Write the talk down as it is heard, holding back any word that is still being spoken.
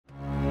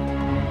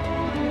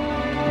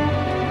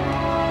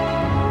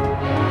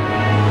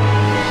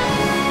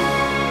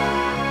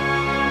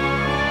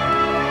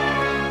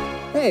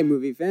Hey,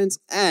 movie fans,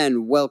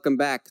 and welcome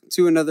back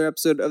to another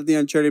episode of the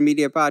Uncharted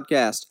Media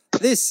Podcast.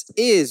 This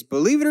is,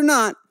 believe it or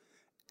not,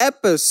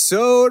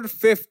 episode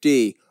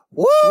 50.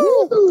 Woo!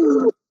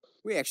 Woo!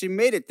 We actually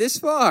made it this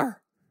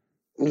far.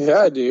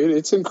 Yeah, dude,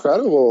 it's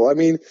incredible. I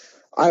mean,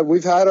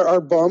 we've had our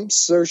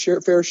bumps, our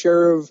fair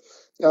share of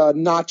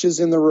notches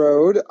in the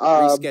road,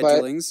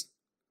 Reschedulings.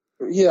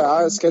 but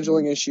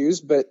scheduling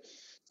issues,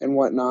 and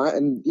whatnot,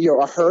 and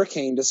a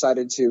hurricane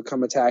decided to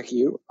come attack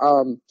you.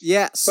 For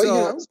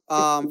those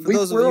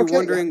of you okay.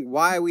 wondering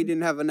why we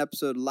didn't have an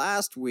episode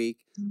last week,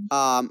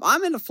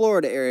 I'm in the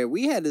Florida area.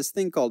 We had this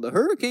thing called the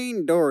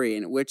Hurricane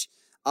Dorian, which,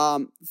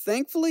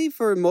 thankfully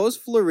for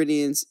most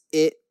Floridians,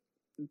 it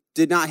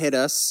did not hit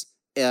us.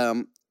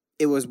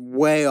 It was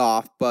way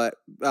off, but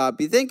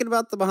be thinking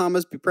about the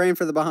Bahamas, be praying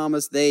for the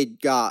Bahamas. They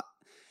got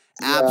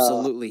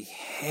absolutely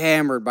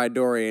hammered by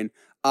Dorian.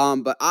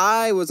 But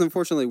I was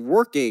unfortunately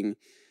working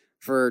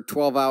for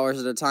 12 hours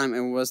at a time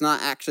and was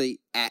not actually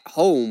at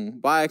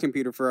home by a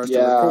computer for us to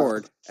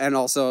record. And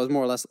also I was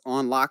more or less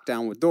on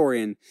lockdown with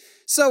Dorian.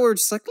 So we're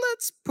just like,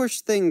 let's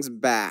push things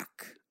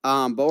back.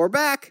 But we're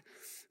back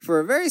for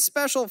a very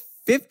special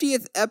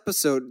 50th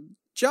episode.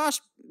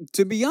 Josh,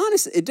 to be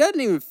honest, it doesn't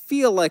even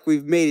feel like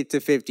we've made it to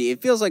 50.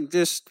 It feels like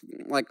just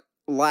like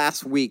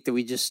last week that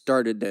we just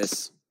started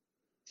this.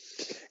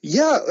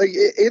 Yeah, like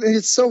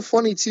it's so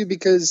funny too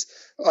because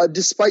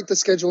despite the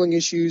scheduling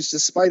issues,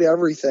 despite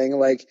everything,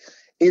 like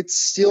it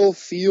still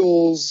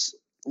feels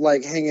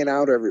like hanging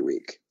out every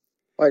week.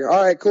 Like,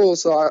 all right, cool.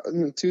 So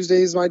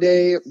Tuesday is my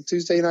day.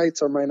 Tuesday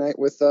nights are my night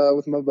with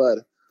my bud.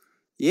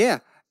 Yeah,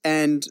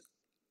 and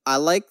I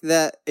like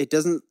that it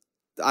doesn't.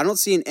 I don't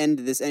see an end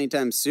to this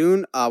anytime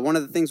soon. One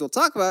of the things we'll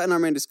talk about in our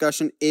main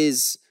discussion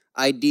is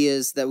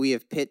ideas that we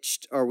have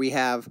pitched or we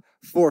have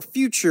for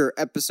future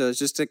episodes,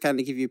 just to kind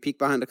of give you a peek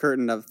behind the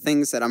curtain of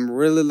things that I'm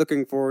really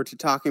looking forward to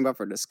talking about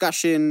for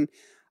discussion,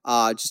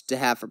 just to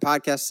have for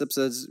podcast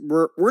episodes.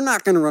 We're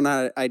not going to run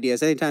out of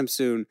ideas anytime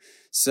soon.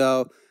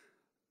 So,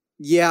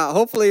 yeah,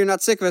 hopefully you're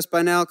not sick of us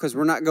by now because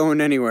we're not going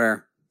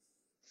anywhere.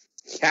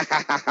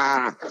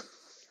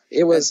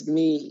 It was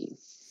me.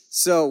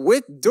 So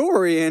with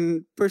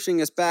Dorian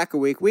pushing us back a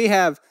week, we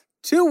have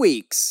 2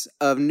 weeks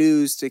of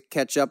news to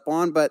catch up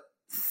on, but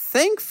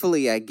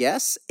thankfully, I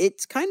guess,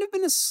 it's kind of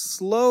been a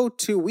slow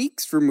 2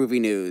 weeks for movie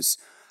news.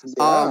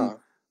 Yeah.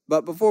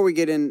 But before we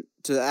get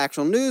into the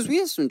actual news, we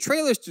have some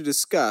trailers to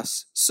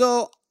discuss.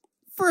 So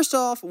first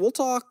off, we'll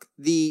talk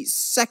the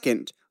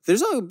second.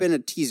 There's already been a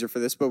teaser for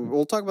this, but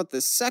we'll talk about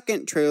the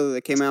second trailer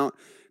that came out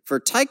for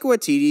Taika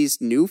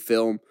Waititi's new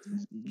film,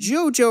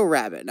 Jojo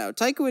Rabbit. Now,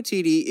 Taika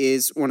Waititi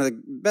is one of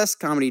the best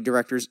comedy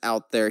directors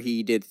out there.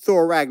 He did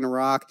Thor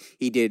Ragnarok.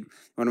 He did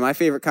one of my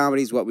favorite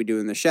comedies, What We Do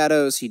in the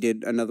Shadows. He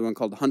did another one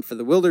called Hunt for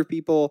the Wilder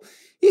People.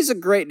 He's a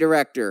great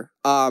director.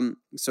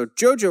 So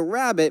Jojo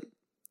Rabbit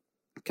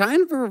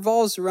kind of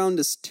revolves around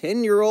this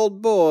 10-year-old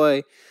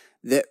boy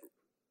that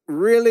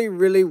really,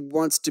 really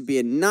wants to be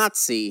a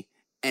Nazi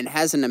and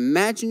has an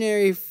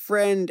imaginary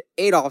friend,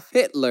 Adolf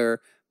Hitler,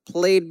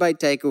 played by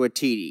Taika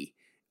Waititi.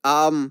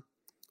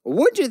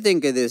 What'd you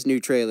think of this new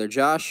trailer,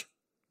 Josh?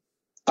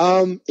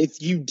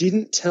 If you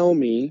didn't tell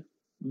me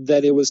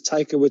that it was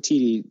Taika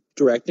Waititi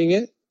directing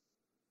it,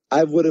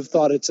 I would have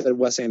thought it's a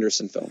Wes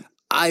Anderson film.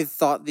 I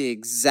thought the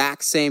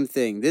exact same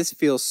thing. This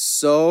feels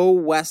so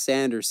Wes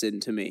Anderson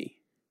to me.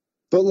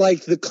 But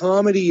like the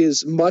comedy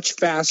is much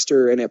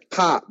faster and it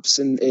pops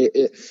and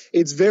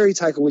it's very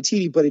Taika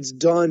Waititi, but it's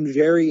done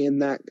very in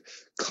that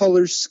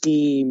color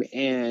scheme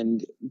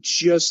and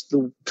just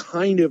the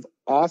kind of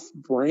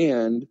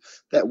off-brand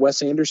that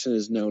Wes Anderson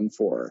is known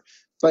for.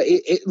 But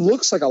it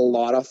looks like a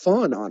lot of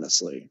fun,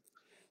 honestly.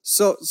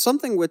 So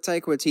something with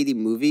Taika Waititi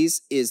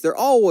movies is they're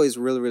always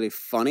really, really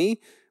funny,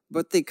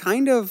 but they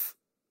kind of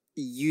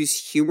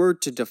use humor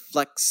to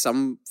deflect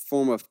some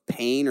form of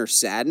pain or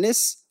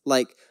sadness.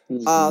 Like,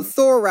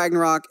 Thor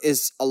Ragnarok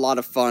is a lot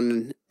of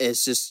fun.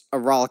 It's just a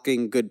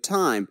rollicking good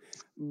time.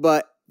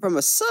 But from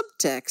a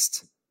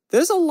subtext,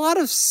 there's a lot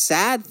of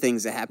sad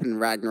things that happen in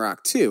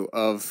Ragnarok, too,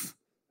 of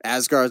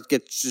Asgard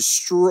gets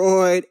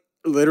destroyed.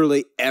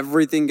 Literally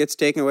everything gets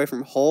taken away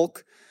from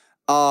Hulk.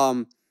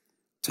 Taika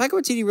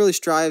Waititi really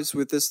strives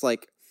with this,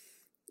 like,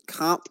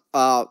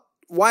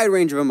 wide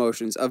range of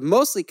emotions, of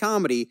mostly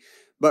comedy,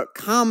 but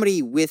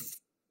comedy with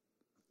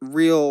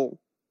real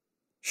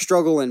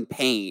struggle and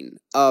pain.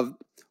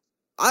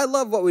 I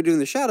love What We Do in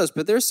the Shadows,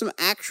 but there's some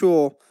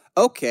actual,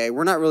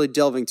 we're not really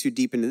delving too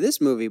deep into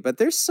this movie, but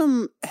there's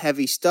some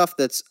heavy stuff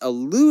that's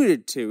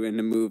alluded to in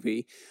the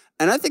movie.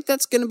 And I think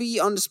that's going to be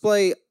on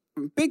display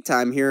big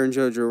time here in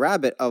Jojo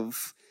Rabbit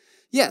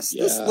this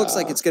looks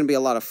like it's going to be a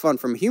lot of fun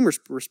from a humor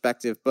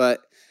perspective, but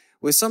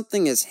with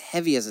something as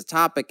heavy as a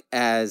topic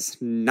as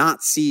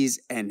Nazis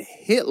and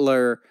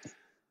Hitler,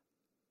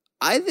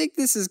 I think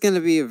this is going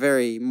to be a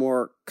very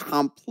more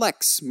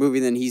complex movie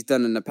than he's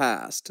done in the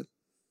past.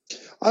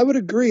 I would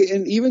agree,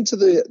 and even to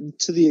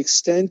the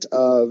extent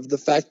of the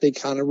fact they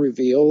kind of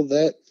reveal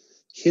that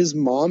his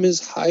mom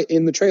is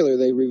in the trailer.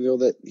 They reveal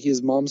that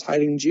his mom's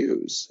hiding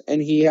Jews,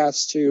 and he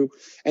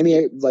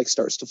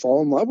starts to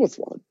fall in love with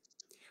one.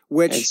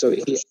 Which And so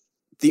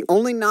the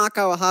only knock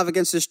I will have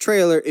against this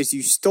trailer is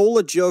you stole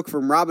a joke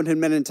from Robin Hood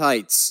Men in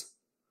Tights.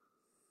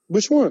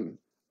 which one?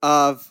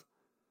 Of,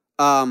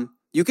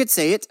 you could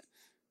say it.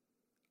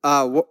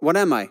 What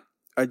am I?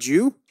 A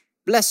Jew?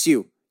 Bless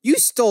you. You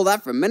stole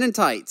that from Men in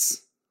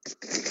Tights.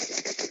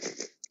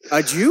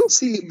 A Jew?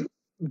 See,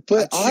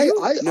 but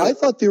No. I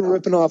thought they were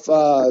ripping off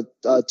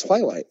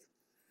Twilight.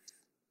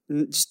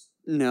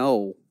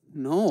 No.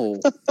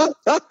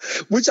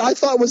 Which I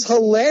thought was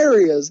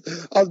hilarious.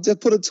 To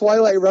put a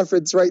Twilight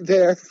reference right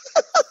there.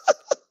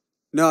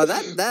 No,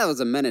 that was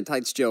a Men in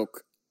Tights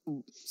joke.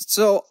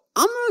 So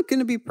I'm not going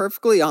to be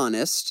perfectly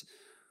honest.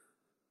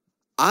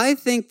 I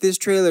think this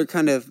trailer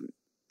kind of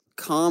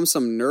calmed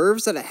some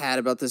nerves that I had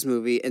about this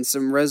movie and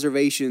some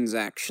reservations,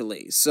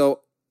 actually.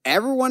 So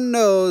everyone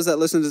knows that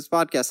listens to this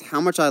podcast how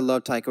much I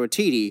love Taika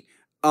Waititi.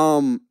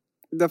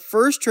 The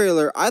first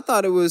trailer, I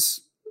thought it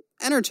was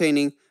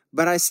entertaining,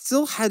 but I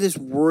still had this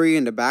worry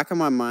in the back of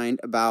my mind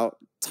about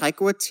Taika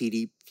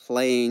Waititi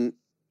playing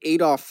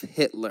Adolf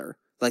Hitler,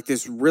 like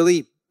this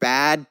really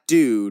bad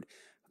dude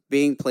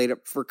being played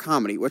up for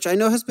comedy, which I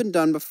know has been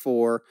done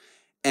before.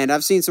 And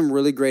I've seen some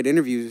really great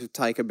interviews with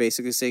Taika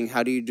basically saying,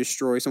 how do you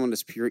destroy someone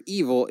that's pure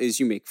evil is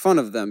you make fun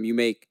of them.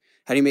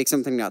 How do you make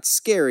something not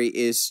scary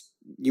is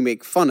you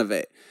make fun of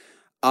it.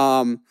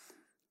 I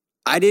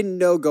didn't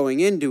know going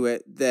into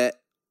it that,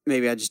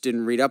 maybe I just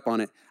didn't read up on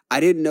it, I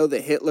didn't know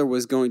that Hitler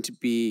was going to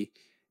be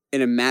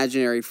an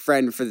imaginary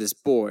friend for this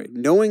boy.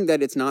 Knowing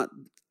that it's not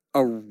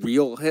a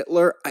real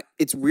Hitler,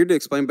 it's weird to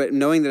explain, but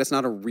knowing that it's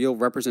not a real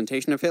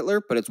representation of Hitler,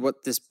 but it's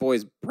what this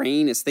boy's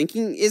brain is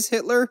thinking is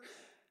Hitler,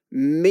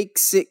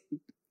 makes it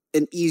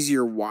an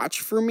easier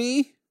watch for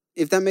me,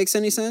 if that makes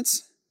any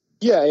sense.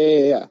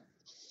 Yeah.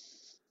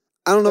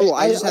 I don't know.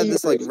 I just had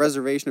this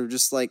reservation of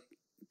just like,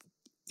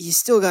 you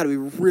still got to be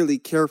really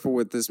careful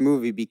with this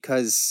movie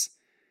because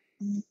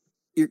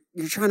you're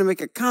trying to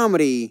make a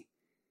comedy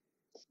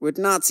with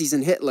Nazis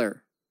and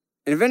Hitler,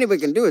 and if anybody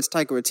can do it, it's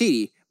Taika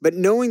Waititi. But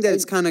knowing that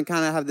it's kind of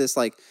have this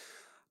like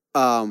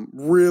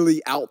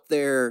really out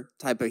there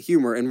type of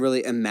humor and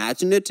really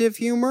imaginative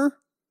humor,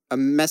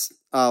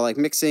 like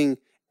mixing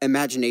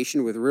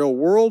imagination with real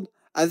world,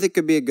 I think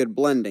could be a good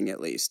blending at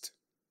least.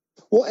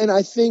 Well, and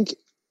I think,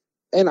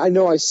 and I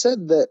know I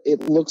said that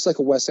it looks like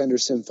a Wes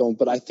Anderson film,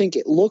 but I think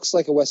it looks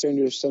like a Wes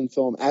Anderson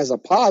film as a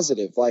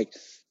positive. Like,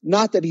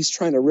 not that he's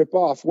trying to rip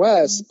off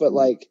Wes, but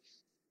like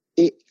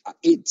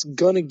it's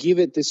gonna give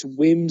it this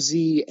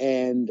whimsy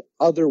and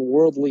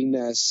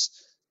otherworldliness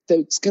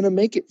that's gonna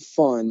make it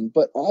fun,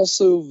 but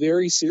also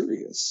very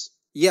serious.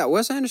 Yeah,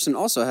 Wes Anderson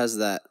also has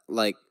that.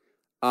 Like,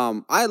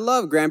 I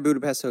love Grand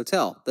Budapest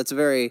Hotel. That's a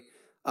very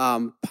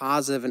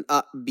positive and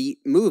upbeat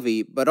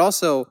movie, but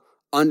also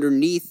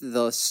underneath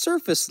the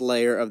surface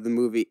layer of the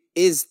movie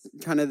is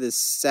kind of this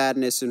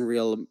sadness and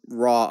real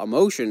raw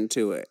emotion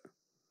to it.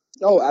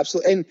 Oh,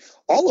 absolutely. And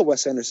all of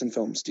Wes Anderson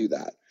films do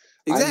that.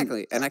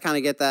 Exactly. And I kind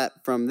of get that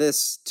from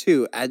this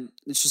too.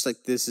 It's just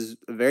like, this is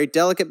a very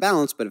delicate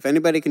balance, but if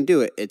anybody can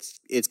do it,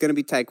 it's going to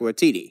be Taika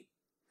Waititi.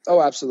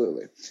 Oh,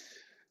 absolutely.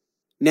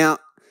 Now,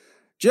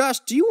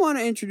 Josh, do you want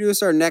to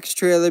introduce our next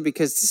trailer?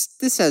 Because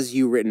this has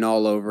you written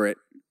all over it.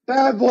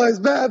 Bad boys,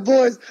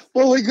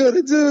 what we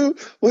gonna do?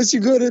 What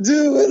you gonna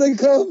do when I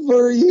come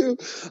for you?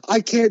 I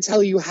can't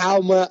tell you how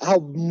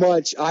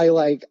much I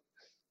like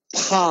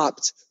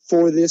popped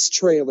for this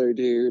trailer,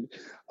 dude.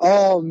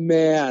 Oh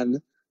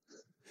man.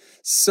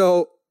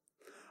 So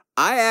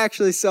I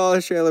actually saw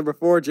the trailer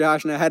before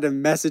Josh, and I had to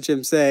message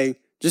him saying,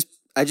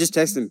 I just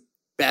texted him,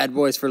 Bad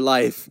Boys for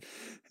Life.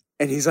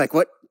 And he's like,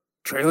 what?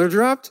 Trailer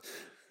dropped?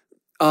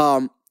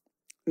 Now,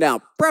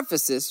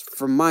 preface this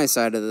from my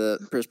side of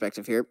the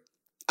perspective here.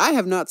 I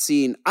have not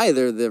seen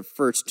either the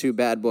first two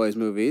Bad Boys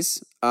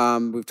movies.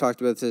 We've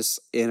talked about this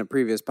in a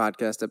previous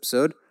podcast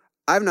episode.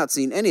 I've not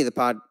seen any of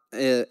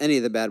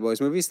the Bad Boys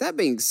movies. That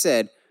being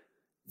said,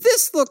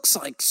 this looks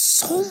like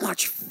so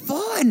much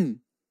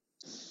fun.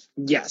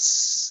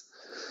 Yes.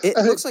 It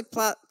looks like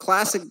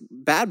classic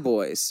Bad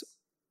Boys.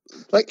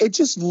 Like, it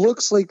just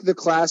looks like the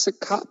classic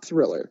cop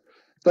thriller.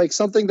 Like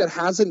something that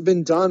hasn't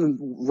been done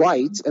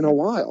right in a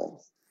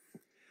while.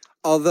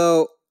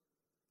 Although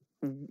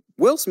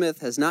Will Smith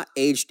has not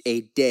aged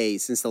a day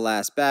since the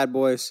last Bad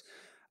Boys,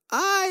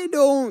 I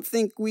don't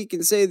think we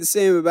can say the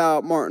same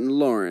about Martin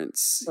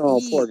Lawrence.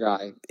 Oh, poor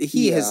guy.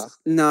 He has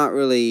not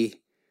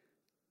really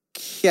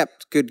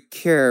kept good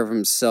care of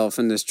himself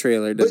in this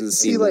trailer, doesn't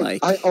seem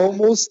like. I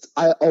almost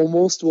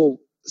will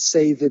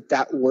say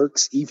that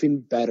works even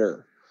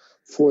better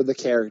for the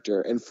character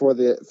and for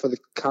the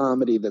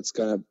comedy that's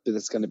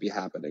gonna be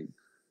happening.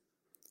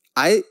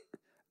 I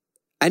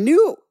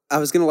knew I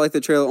was gonna like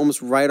the trailer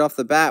almost right off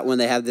the bat when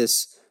they have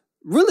this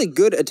really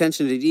good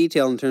attention to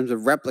detail in terms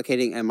of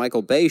replicating a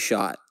Michael Bay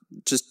shot.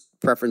 Just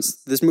preference,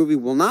 this movie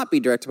will not be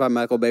directed by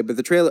Michael Bay, but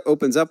the trailer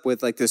opens up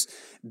with like this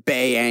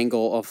Bay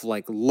angle of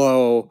like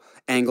low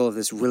angle of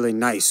this really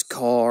nice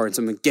car and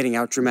something getting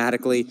out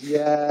dramatically.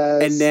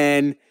 Yes. And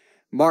then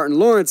Martin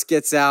Lawrence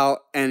gets out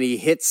and he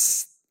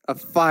hits a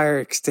fire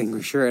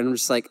extinguisher, and I'm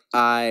just like,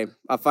 a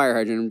fire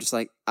hydrant. I'm just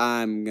like,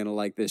 I'm gonna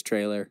like this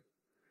trailer.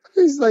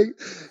 He's like,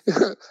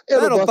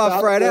 that'll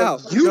buff right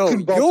out.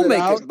 You'll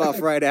make it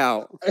buff right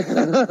out.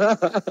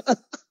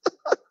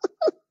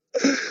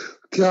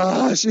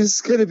 Gosh,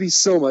 it's gonna be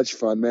so much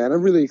fun, man.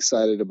 I'm really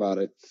excited about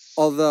it.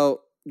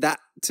 Although that,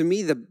 to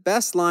me, the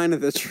best line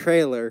of the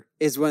trailer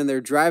is when they're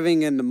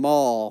driving in the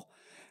mall,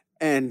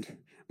 and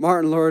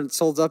Martin Lawrence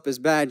holds up his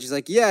badge. He's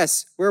like,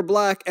 "Yes, we're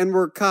black and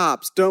we're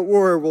cops. Don't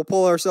worry, we'll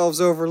pull ourselves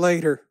over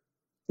later."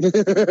 I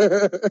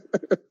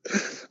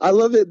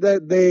love it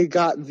that they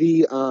got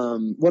the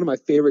one of my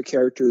favorite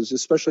characters,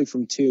 especially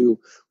from 2,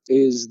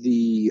 is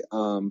the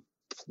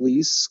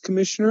police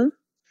commissioner,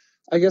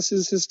 I guess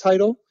is his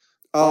title.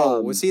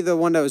 Oh, was he the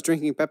one that was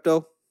drinking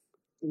Pepto?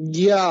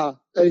 Yeah,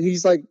 and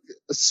he's like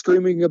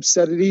screaming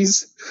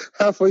obscenities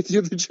halfway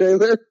through the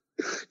trailer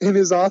in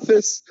his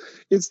office.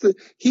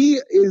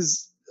 He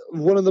is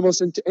one of the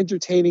most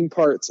entertaining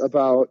parts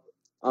about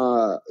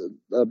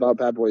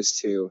Bad Boys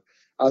 2.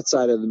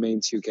 Outside of the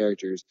main 2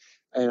 characters.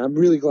 And I'm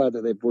really glad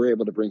that they were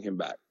able to bring him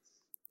back.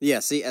 Yeah,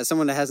 see, as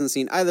someone that hasn't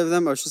seen either of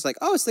them, I was just like,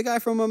 oh, it's the guy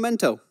from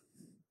Memento.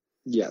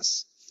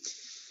 Yes.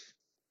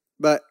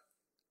 But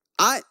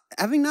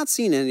having not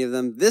seen any of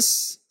them,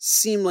 this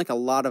seemed like a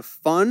lot of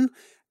fun.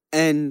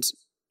 And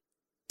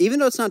even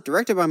though it's not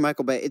directed by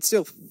Michael Bay, it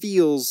still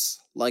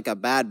feels like a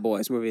Bad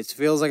Boys movie. It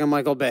feels like a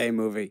Michael Bay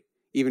movie,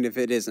 even if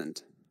it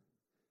isn't.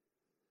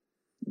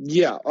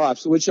 Yeah,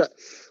 absolutely.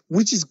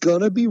 Which is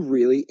gonna be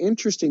really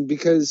interesting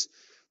because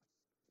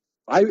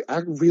I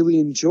really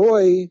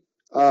enjoy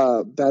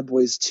Bad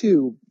Boys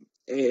 2,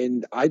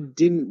 and I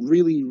didn't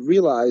really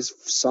realize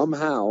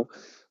somehow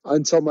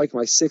until like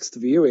my 6th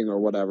viewing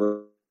or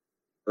whatever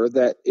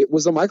that it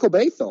was a Michael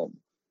Bay film.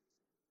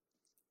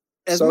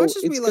 As much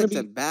as we like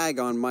to bag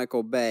on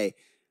Michael Bay,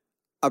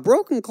 a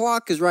broken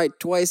clock is right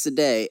twice a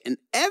day, and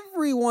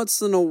every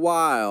once in a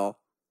while,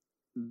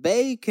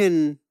 Bay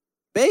can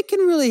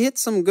really hit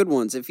some good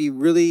ones if he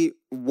really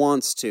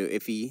wants to.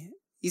 If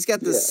he's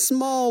got this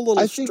small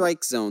little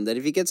strike zone that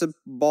if he gets a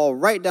ball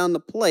right down the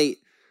plate,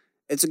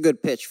 it's a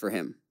good pitch for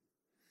him.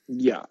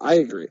 Yeah, I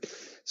agree.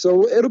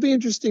 So it'll be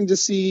interesting to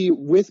see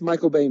with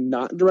Michael Bay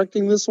not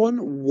directing this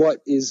one,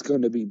 what is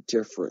going to be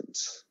different.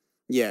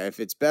 Yeah, if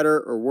it's better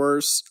or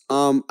worse.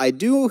 I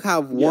do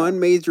have one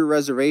major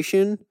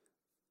reservation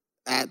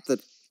at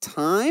the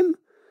time.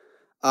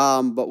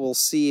 But we'll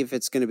see if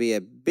it's going to be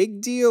a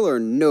big deal or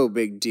no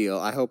big deal.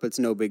 I hope it's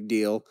no big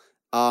deal.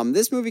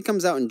 This movie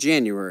comes out in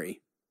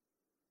January.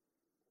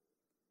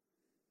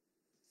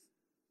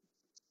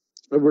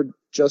 We're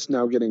just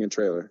now getting a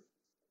trailer.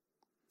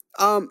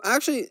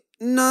 Actually,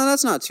 no,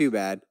 that's not too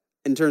bad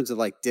in terms of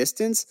like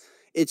distance.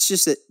 It's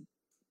just that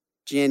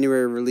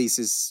January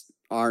releases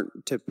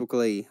aren't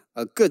typically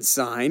a good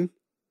sign.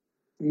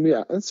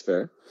 Yeah, that's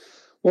fair.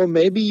 Well,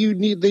 maybe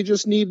they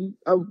just need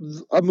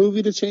a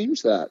movie to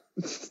change that.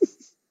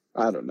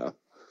 I don't know.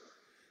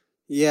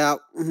 Yeah,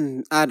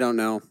 I don't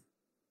know.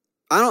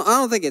 I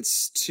don't think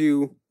it's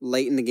too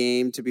late in the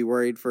game to be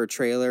worried for a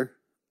trailer.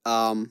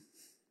 But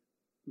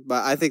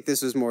I think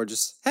this was more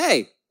just,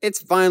 hey,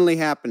 it's finally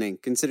happening,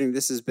 considering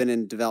this has been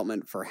in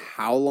development for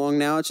how long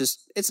now?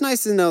 It's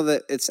nice to know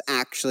that it's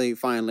actually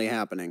finally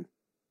happening.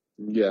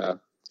 Yeah.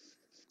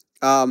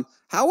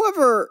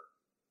 However,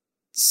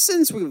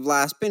 since we've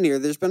last been here,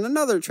 there's been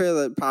another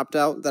trailer that popped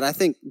out that I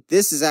think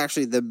this is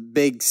actually the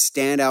big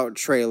standout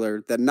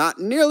trailer that not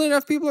nearly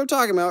enough people are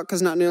talking about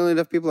because not nearly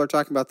enough people are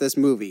talking about this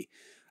movie.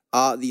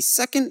 The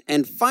second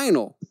and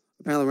final,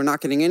 apparently we're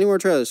not getting any more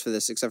trailers for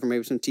this except for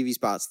maybe some TV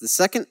spots. The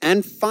second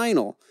and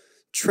final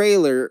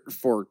trailer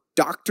for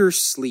Dr.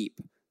 Sleep.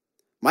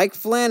 Mike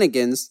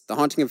Flanagan's, The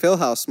Haunting of Hill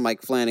House,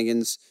 Mike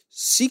Flanagan's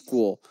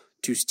sequel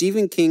to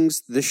Stephen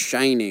King's The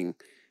Shining.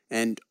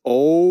 And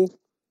oh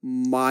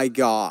my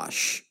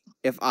gosh,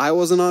 if I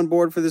wasn't on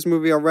board for this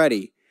movie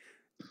already,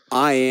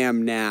 I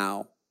am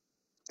now.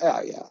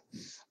 Oh, yeah.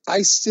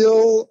 I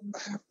still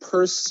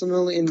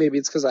personally, and maybe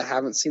it's because I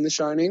haven't seen The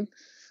Shining,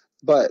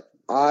 but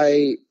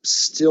I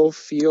still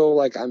feel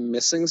like I'm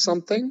missing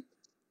something.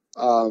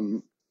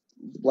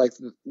 Like,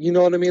 you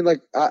know what I mean?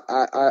 Like,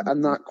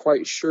 I'm not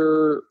quite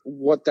sure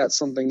what that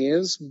something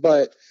is,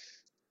 but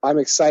I'm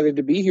excited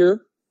to be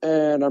here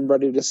and I'm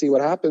ready to see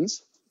what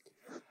happens.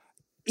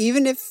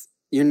 Even if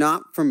you're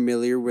not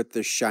familiar with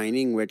The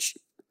Shining, which,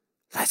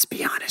 let's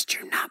be honest,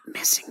 you're not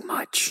missing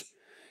much.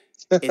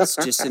 It's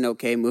just an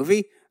okay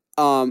movie.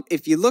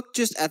 If you look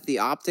just at the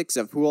optics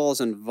of who all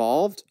is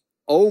involved,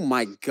 oh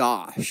my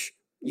gosh.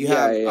 You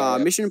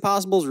have Mission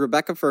Impossible's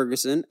Rebecca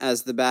Ferguson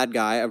as the bad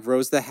guy of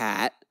Rose the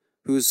Hat,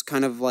 who's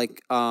kind of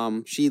like,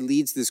 she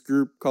leads this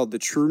group called the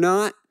True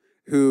Knot,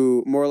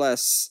 who more or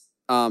less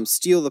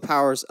steal the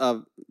powers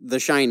of The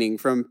Shining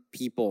from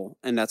people,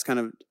 and that's kind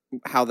of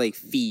how they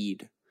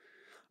feed.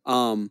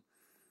 So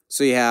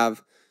you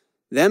have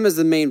them as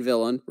the main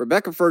villain.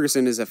 Rebecca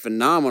Ferguson is a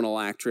phenomenal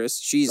actress.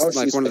 She's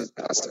one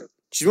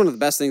of the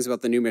best things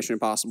about the new Mission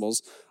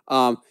Impossibles.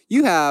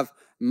 You have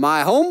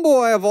my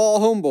homeboy of all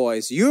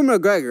homeboys, Ewan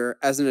McGregor,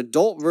 as an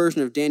adult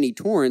version of Danny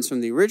Torrance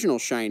from the original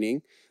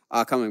Shining.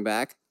 coming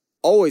back.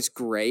 Always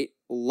great.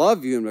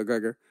 Love Ewan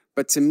McGregor.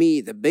 But to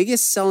me, the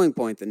biggest selling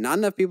point that not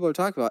enough people are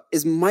talking about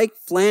is Mike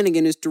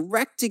Flanagan is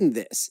directing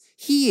this.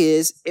 He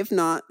is, if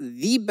not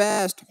the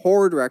best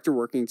horror director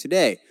working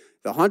today.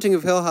 The Haunting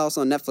of Hill House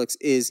on Netflix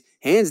is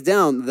hands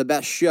down the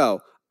best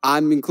show.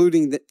 I'm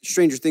including the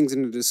Stranger Things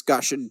in the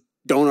discussion.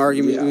 Don't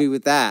argue with me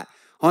with that.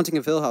 Haunting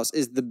of Hill House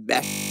is the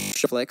best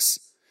show on Netflix.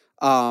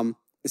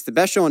 It's the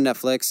best show on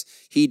Netflix.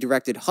 He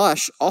directed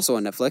Hush, also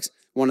on Netflix,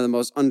 one of the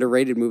most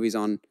underrated movies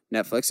on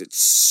Netflix. It's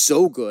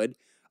so good.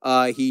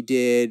 He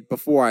did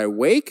Before I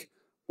Wake,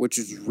 which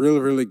is really,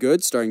 really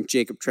good, starring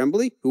Jacob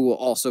Tremblay, who will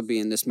also be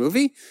in this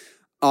movie.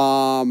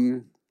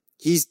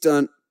 He's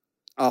done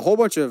a whole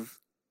bunch of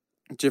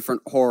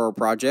different horror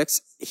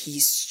projects.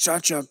 He's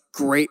such a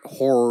great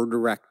horror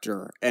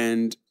director,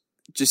 and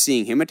just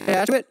seeing him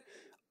attached to it,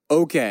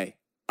 okay,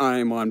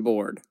 I'm on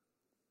board.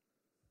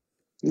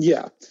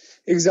 Yeah,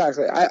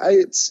 exactly.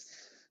 It's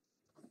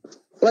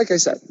like I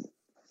said,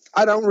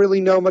 I don't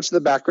really know much of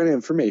the background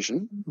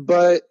information,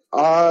 but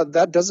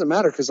that doesn't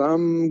matter because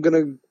I'm going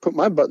to put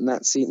my butt in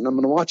that seat and I'm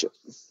going to watch it.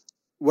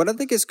 What I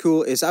think is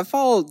cool is I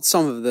followed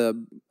some of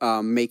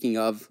the making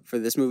of for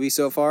this movie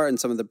so far and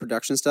some of the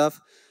production stuff.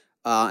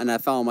 And I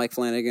follow Mike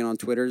Flanagan on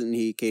Twitter, and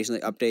he occasionally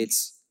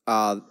updates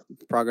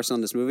progress on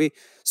this movie.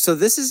 So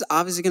this is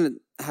obviously going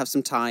to have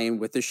some tie-in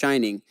with The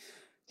Shining.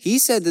 He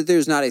said that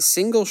there's not a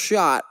single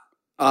shot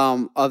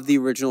of the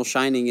original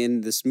Shining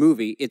in this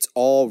movie. It's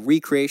all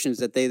recreations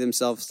that they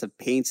themselves have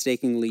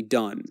painstakingly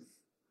done.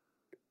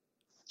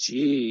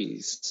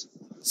 Jeez.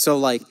 So,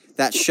 like,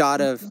 that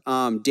shot of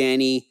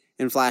Danny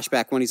in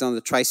flashback when he's on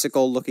the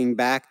tricycle looking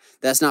back,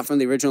 that's not from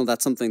the original.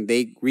 That's something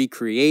they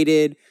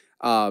recreated.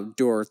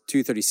 Door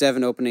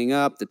 237 opening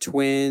up, the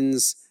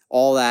twins,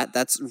 all that.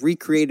 That's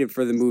recreated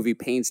for the movie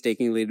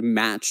painstakingly to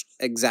match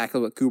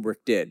exactly what Kubrick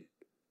did.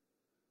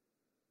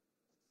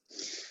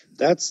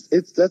 That's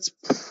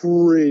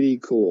pretty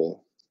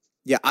cool.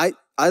 Yeah, I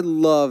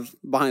love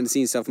behind the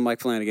scenes stuff from Mike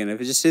Flanagan. If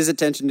it's just his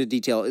attention to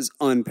detail is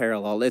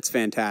unparalleled. It's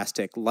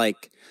fantastic.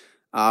 Like,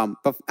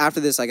 but after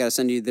this, I gotta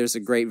send you. There's a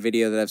great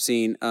video that I've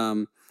seen.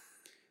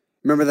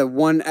 Remember the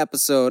one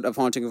episode of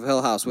Haunting of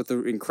Hill House with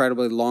the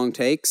incredibly long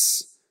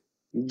takes?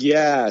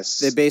 Yes.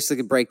 They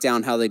basically break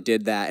down how they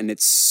did that, and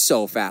it's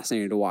so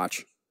fascinating to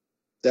watch.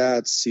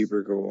 That's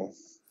super cool.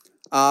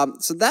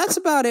 So that's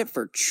about it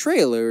for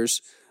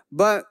trailers,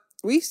 but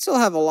we still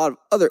have a lot of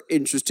other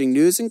interesting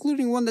news,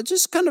 including one that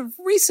just kind of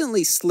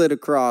recently slid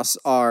across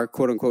our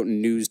quote-unquote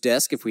news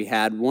desk, if we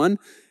had one.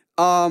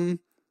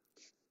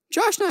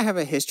 Josh and I have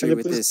a history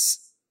with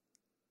this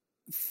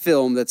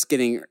film that's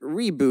getting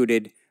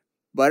rebooted,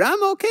 but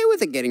I'm okay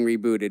with it getting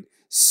rebooted.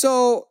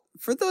 So,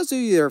 for those of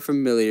you that are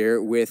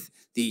familiar with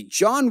the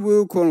John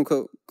Woo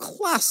quote-unquote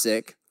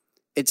classic,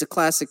 it's a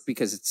classic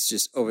because it's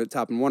just over the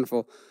top and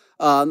wonderful,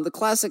 the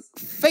classic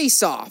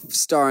Face Off,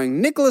 starring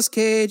Nicolas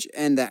Cage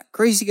and that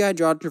crazy guy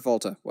John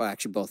Travolta. Well,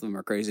 actually, both of them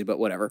are crazy, but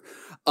whatever.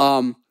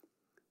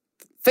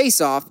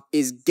 Face Off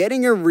is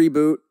getting a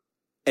reboot,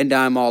 and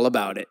I'm all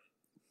about it.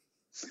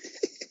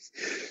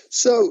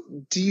 So,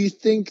 do you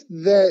think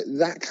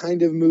that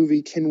kind of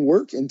movie can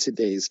work in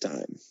today's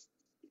time?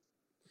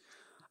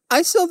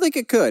 I still think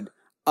it could.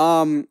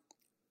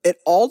 It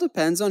all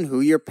depends on who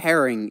your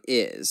pairing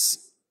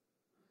is.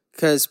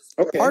 Because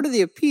part of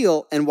the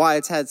appeal and why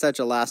it's had such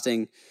a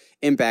lasting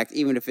impact,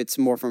 even if it's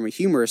more from a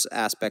humorous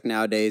aspect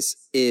nowadays,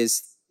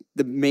 is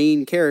the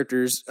main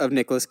characters of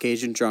Nicolas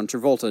Cage and John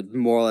Travolta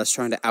more or less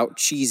trying to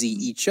out-cheesy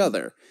each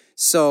other.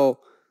 So,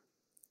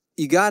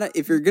 you gotta,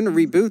 if you're gonna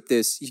reboot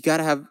this, you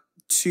gotta have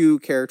two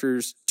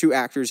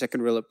actors that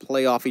can really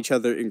play off each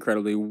other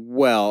incredibly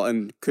well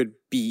and could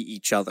be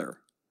each other.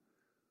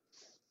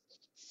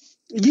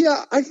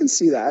 Yeah, I can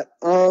see that.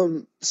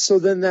 So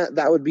then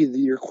that would be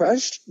your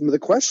question. The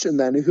question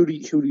then, who do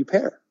you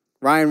pair?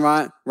 Ryan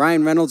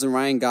Reynolds and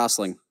Ryan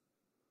Gosling.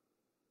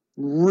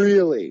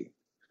 Really?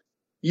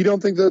 You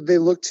don't think that they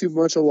look too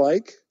much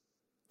alike?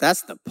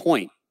 That's the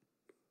point.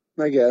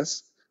 I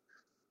guess.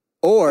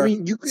 Or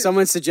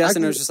someone suggested,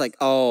 and I was just like,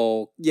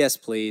 oh, yes,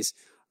 please.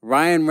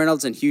 Ryan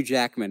Reynolds and Hugh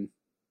Jackman.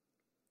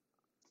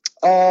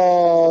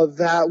 Oh,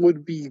 that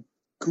would be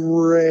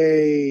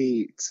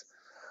great.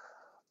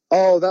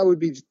 Oh, that would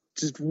be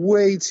just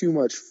way too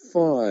much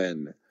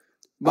fun.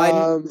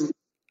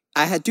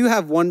 I do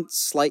have one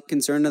slight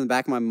concern in the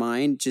back of my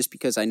mind, just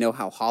because I know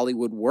how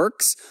Hollywood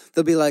works.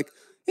 They'll be like,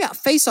 yeah,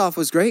 Face Off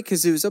was great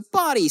because it was a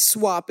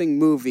body-swapping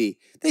movie.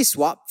 They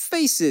swapped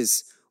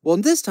faces. Well,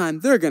 this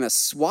time, they're going to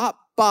swap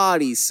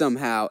bodies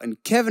somehow,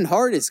 and Kevin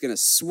Hart is going to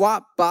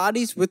swap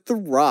bodies with The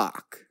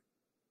Rock.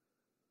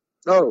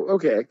 Oh,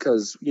 okay,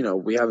 because,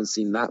 we haven't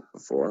seen that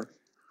before.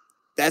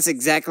 That's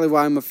exactly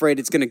why I'm afraid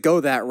it's going to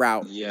go that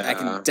route. Yeah. I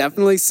can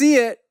definitely see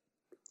it.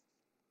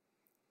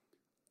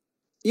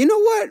 You know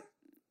what?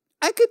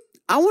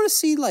 I want to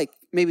see,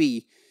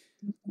 maybe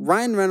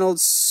Ryan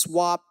Reynolds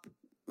swap.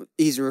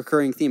 He's a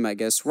recurring theme, I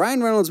guess.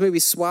 Ryan Reynolds maybe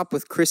swap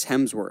with Chris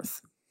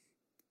Hemsworth.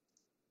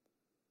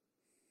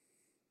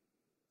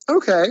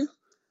 Okay.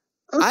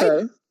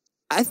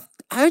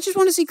 I just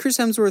want to see Chris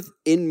Hemsworth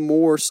in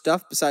more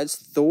stuff besides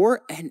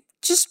Thor, and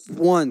just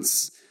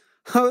once.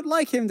 I would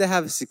like him to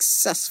have a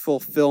successful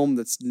film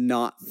that's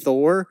not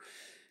Thor,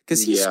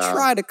 because he's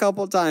tried a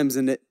couple times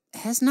and it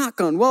has not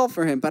gone well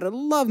for him, but I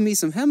love me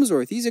some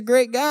Hemsworth. He's a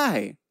great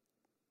guy.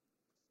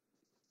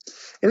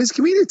 And his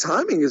comedic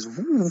timing is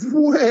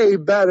way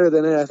better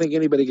than I think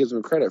anybody gives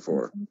him credit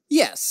for.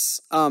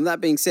 Yes.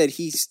 That being said,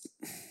 he's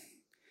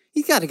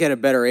got to get a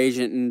better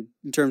agent in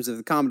terms of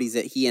the comedies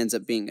that he ends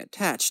up being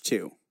attached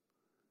to.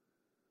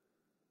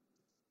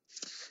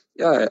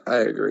 Yeah, I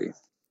agree.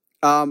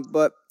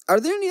 But are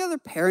there any other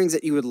pairings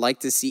that you would like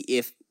to see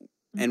if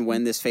and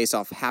when this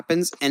face-off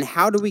happens? And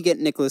how do we get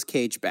Nicolas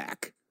Cage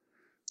back?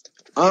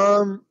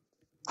 I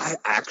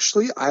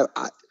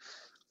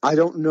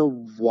don't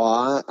know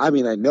why. I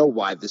mean, I know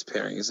why this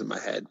pairing is in my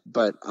head,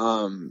 but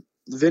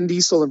Vin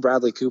Diesel and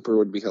Bradley Cooper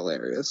would be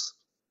hilarious.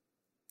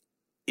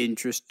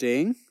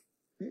 Interesting.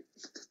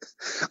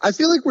 I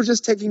feel like we're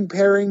just taking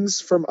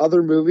pairings from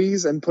other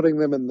movies and putting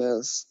them in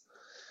this.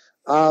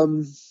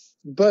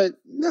 But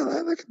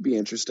no, that could be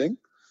interesting.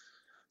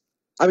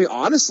 I mean,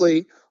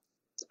 honestly,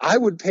 I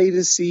would pay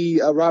to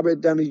see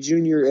Robert Downey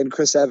Jr. and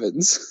Chris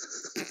Evans.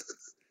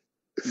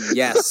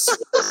 Yes.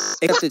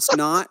 Except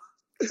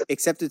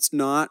it's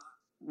not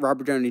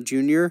Robert Downey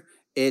Jr.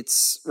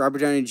 It's Robert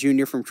Downey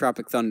Jr. from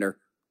Tropic Thunder.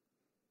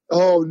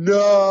 Oh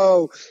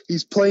no,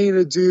 he's playing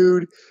a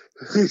dude.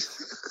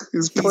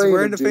 He's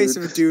wearing the face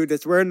of a dude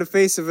that's wearing the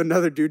face of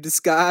another dude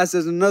disguised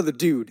as another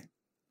dude.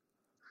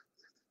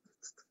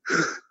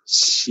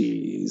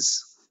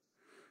 Jeez.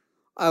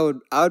 I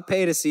would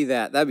pay to see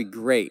that. That'd be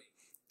great.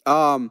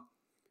 And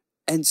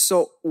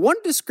so one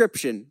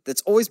description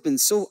that's always been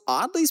so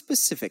oddly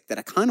specific that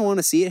I kind of want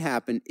to see it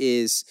happen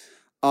is,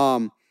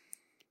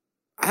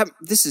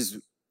 this is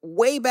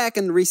way back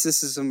in the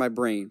recesses of my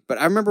brain, but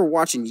I remember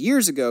watching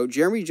years ago,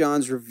 Jeremy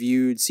Jahns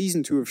reviewed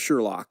season 2 of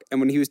Sherlock, and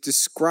when he was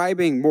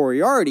describing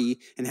Moriarty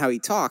and how he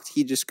talked,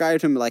 he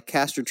described him like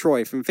Castor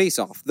Troy from Face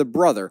Off, the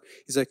brother.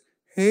 He's like,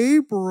 "Hey,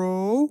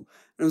 bro." And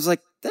I was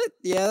like,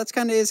 that's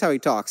kind of is how he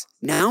talks.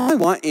 Now I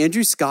want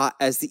Andrew Scott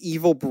as the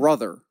evil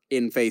brother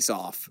in Face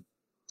Off.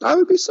 I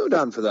would be so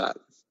down for that.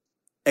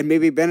 And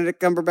maybe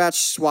Benedict Cumberbatch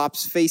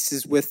swaps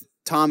faces with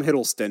Tom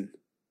Hiddleston.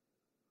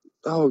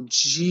 Oh,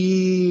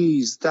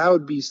 jeez. That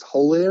would be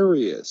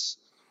hilarious.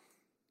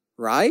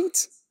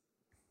 Right?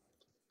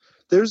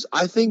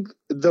 I think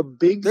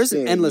there's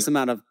an endless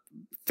amount of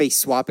face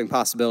swapping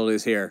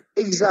possibilities here.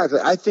 Exactly.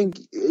 I think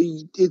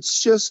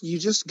it's just, you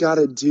just got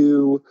to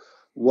do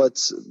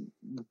what's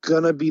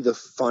going to be the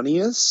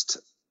funniest.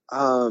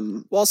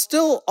 While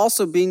still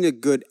also being a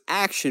good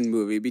action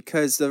movie,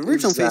 because the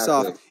original Face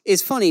Off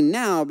is funny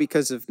now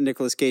because of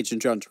Nicolas Cage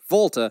and John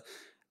Travolta,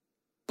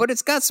 but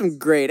it's got some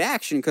great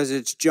action because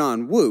it's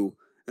John Woo.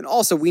 And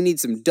also, we need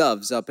some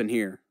doves up in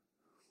here.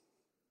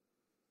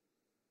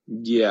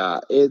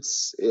 Yeah,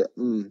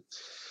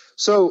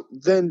 So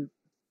then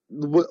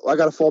I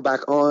got to fall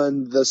back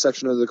on the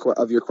section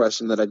of your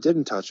question that I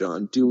didn't touch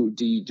on. Do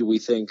we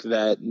think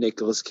that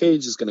Nicolas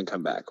Cage is going to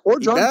come back? Or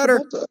John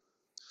Travolta?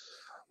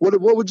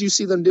 What would you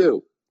see them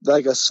do?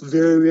 Like a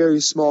very,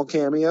 very small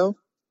cameo?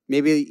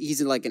 Maybe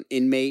he's like an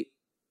inmate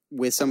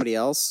with somebody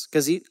else?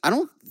 Because I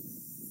don't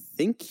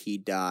think he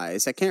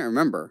dies. I can't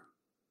remember.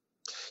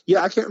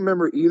 Yeah, I can't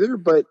remember either,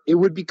 but it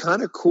would be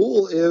kind of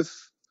cool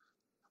if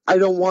I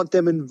don't want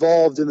them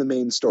involved in the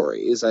main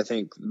story, is I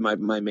think my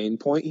main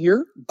point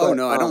here. But,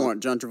 I don't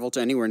want John Travolta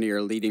anywhere near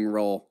a leading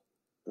role.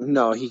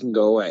 No, he can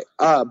go away.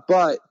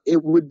 But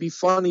it would be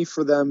funny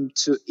for them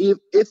to,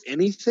 if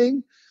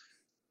anything,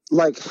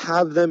 like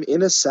have them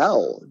in a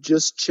cell,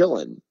 just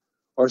chilling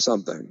or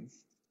something.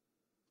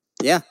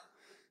 Yeah.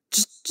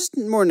 Just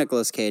more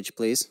Nicolas Cage,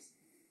 please.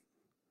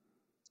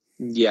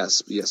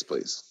 Yes,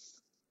 please.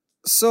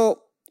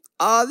 So,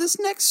 this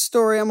next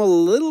story I'm a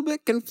little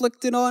bit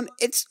conflicted on.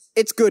 It's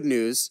good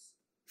news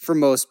for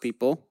most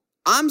people.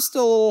 I'm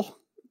still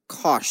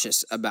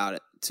cautious about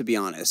it, to be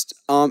honest.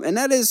 And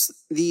that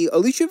is the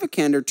Alicia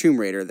Vikander Tomb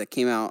Raider that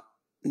came out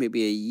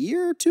maybe a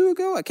year or two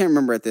ago. I can't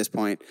remember at this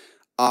point.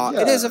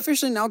 It has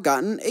officially now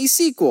gotten a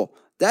sequel.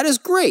 That is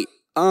great.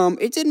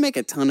 It didn't make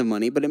a ton of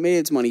money, but it made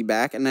its money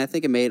back, and I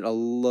think it made a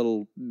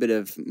little bit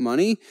of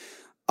money.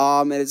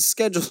 And it's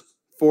scheduled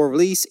for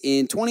release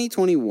in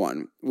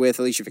 2021 with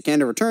Alicia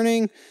Vikander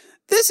returning.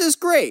 This is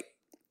great.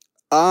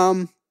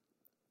 My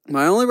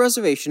only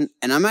reservation,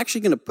 and I'm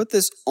actually going to put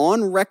this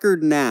on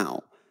record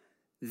now,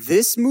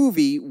 this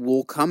movie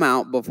will come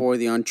out before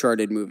the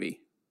Uncharted movie.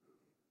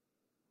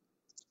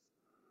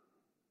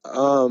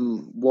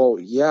 Well,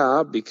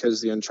 yeah,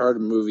 because the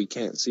Uncharted movie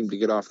can't seem to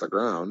get off the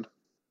ground.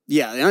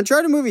 Yeah, the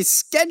Uncharted movie is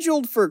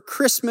scheduled for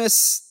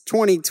Christmas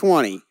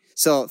 2020.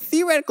 So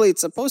theoretically,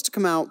 it's supposed to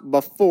come out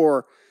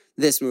before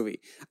this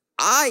movie.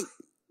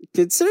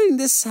 Considering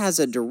this has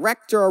a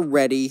director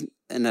already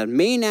and a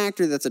main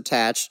actor that's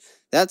attached,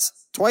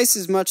 that's twice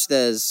as much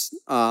as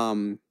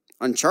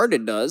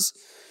Uncharted does.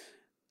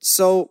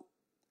 So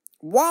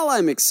while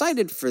I'm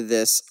excited for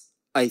this,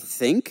 I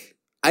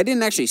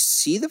didn't actually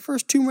see the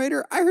first Tomb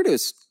Raider. I heard it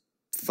was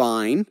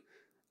fine.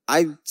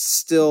 I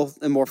still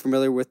am more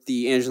familiar with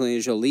the Angelina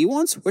Jolie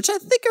ones, which I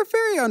think are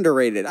very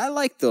underrated. I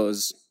like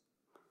those.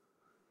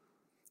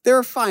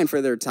 They're fine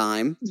for their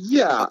time.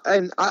 Yeah,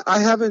 and I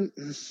haven't.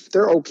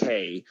 They're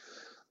okay,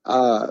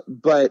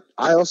 but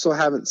I also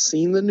haven't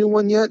seen the new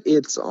one yet.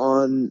 It's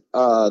on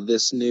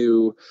this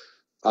new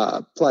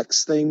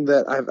Plex thing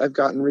that I've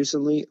gotten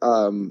recently.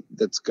 I'm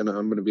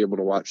gonna be able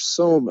to watch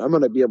I'm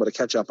gonna be able to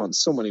catch up on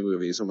so many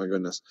movies. Oh my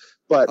goodness!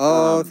 But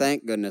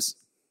thank goodness.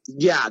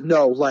 Yeah,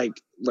 no,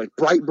 like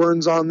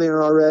Brightburn's on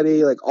there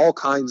already. Like all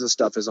kinds of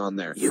stuff is on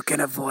there. You can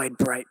avoid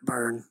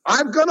Brightburn.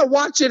 I'm gonna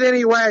watch it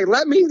anyway.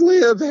 Let me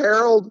live,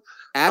 Harold.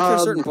 After a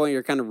certain point,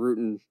 you're kind of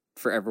rooting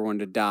for everyone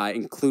to die,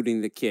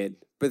 including the kid.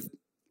 But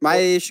my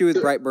issue with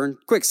Brightburn,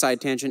 quick side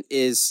tangent,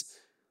 is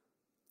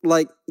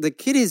like the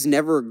kid is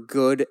never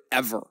good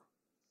ever.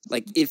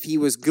 Like if he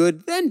was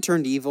good, then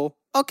turned evil.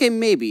 Okay,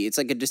 maybe it's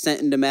like a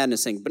descent into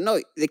madness thing. But no,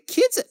 the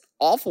kid's an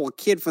awful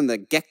kid from the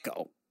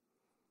get-go.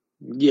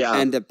 Yeah.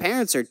 And the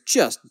parents are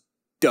just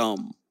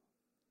dumb.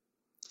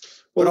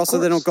 Well, but also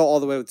they don't go all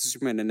the way with the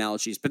Superman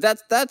analogies. But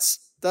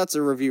that's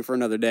a review for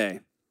another day.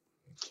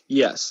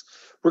 Yes.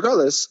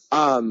 Regardless,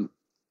 crap,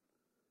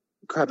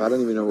 I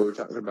don't even know what we were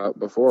talking about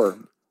before.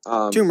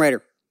 Tomb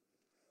Raider.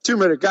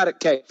 Got it.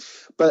 Okay.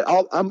 But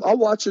I'll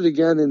watch it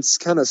again and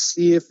kind of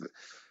see if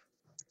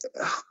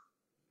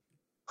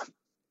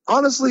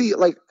honestly,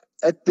 like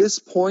at this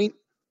point,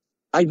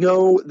 I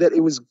know that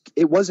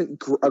it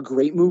wasn't a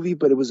great movie,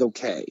 but it was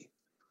okay.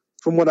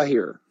 From what I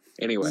hear,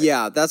 anyway.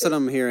 Yeah, that's what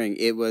I'm hearing.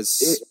 It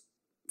was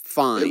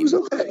fine. It was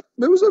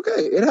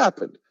okay. It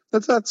happened.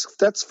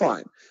 That's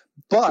fine.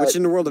 But which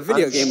in the world of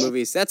video game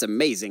movies, that's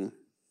amazing.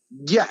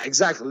 Yeah,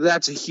 exactly.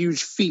 That's a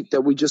huge feat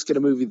that we just get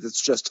a movie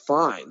that's just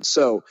fine.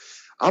 So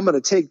I'm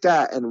going to take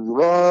that and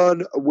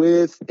run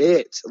with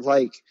it.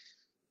 Like,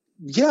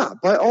 yeah,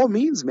 by all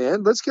means,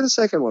 man, let's get a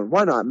second one.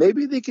 Why not?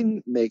 Maybe they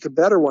can make a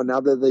better one now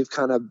that they've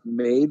kind of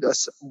made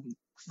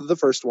the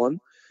first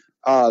one.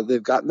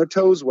 They've gotten their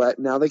toes wet.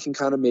 Now they can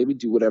kind of maybe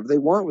do whatever they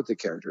want with the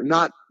character.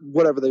 Not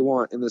whatever they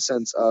want in the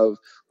sense of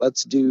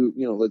let's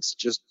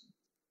just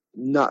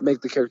not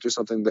make the character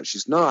something that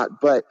she's not,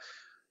 but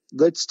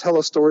let's tell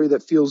a story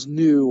that feels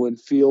new and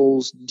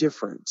feels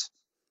different.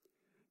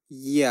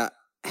 Yeah,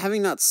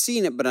 having not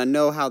seen it, but I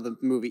know how the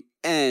movie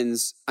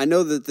ends. I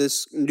know that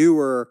this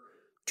newer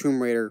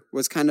Tomb Raider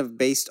was kind of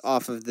based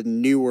off of the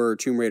newer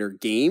Tomb Raider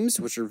games,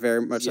 which are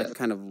very much like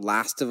kind of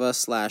Last of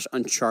Us /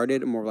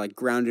 Uncharted, more like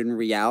grounded in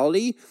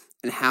reality.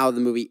 And how the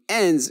movie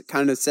ends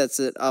kind of sets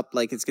it up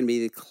like it's going to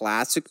be the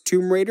classic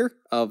Tomb Raider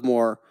of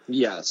more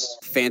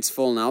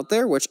fanciful and out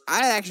there, which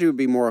I actually would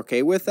be more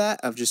okay with that,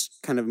 of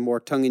just kind of more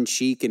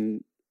tongue-in-cheek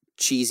and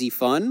cheesy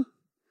fun.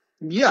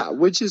 Yeah,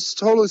 which is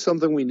totally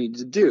something we need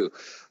to do.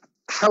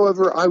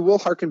 However, I will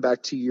harken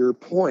back to your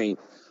point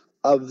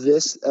of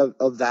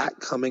that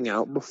coming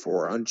out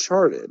before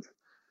Uncharted.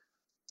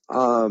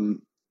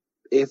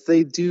 If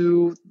they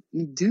do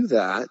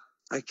that,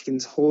 I can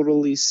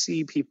totally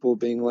see people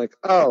being like,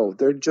 oh,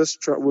 they're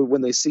just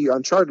when they see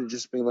Uncharted,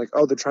 just being like,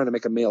 oh, they're trying to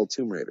make a male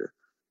Tomb Raider.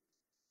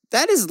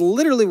 That is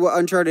literally what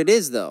Uncharted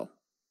is, though.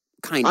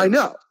 Kind of. I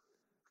know.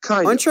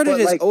 Uncharted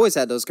has always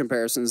had those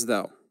comparisons,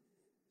 though.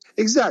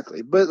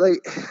 Exactly. But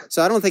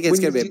so I don't think it's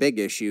going to be a big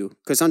issue,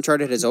 because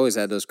Uncharted has always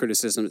had those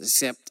criticisms,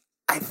 except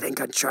I think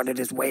Uncharted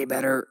is way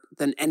better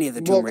than any of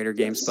the Tomb Raider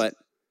games, but...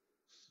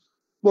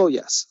 Well,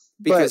 yes.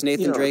 Because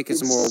Nathan Drake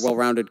is a more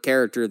well-rounded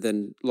character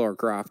than Lara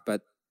Croft,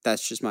 but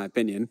that's just my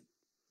opinion.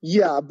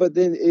 Yeah, but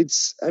then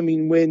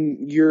when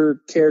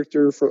your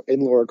character in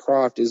Lara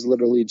Croft is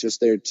literally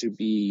just there to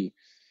be...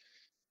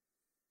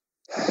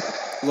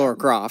 Lara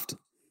Croft.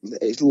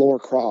 Lara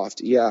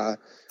Croft, yeah.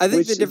 I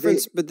think the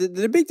difference, but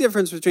the big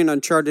difference between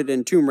Uncharted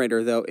and Tomb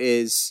Raider, though,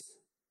 is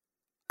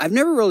I've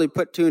never really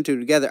put two and two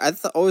together. I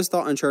always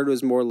thought Uncharted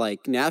was more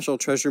like National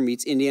Treasure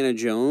meets Indiana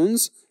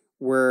Jones,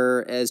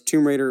 whereas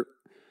Tomb Raider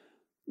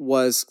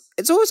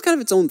it's always kind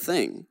of its own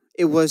thing.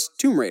 It was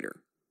Tomb Raider.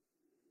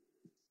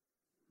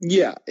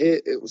 Yeah,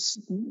 it was.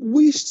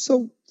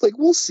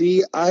 We'll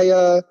see.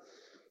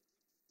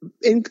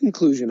 In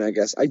conclusion, I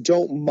guess I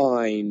don't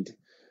mind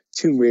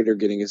Tomb Raider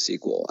getting a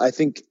sequel. I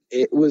think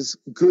it was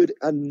good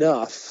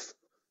enough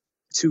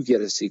to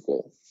get a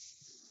sequel.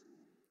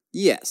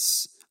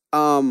 Yes.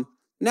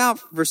 Now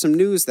for some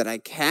news that I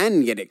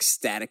can get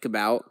ecstatic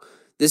about.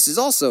 This is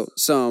also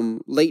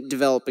some late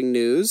developing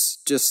news,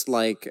 just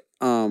like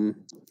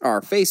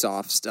our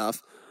face-off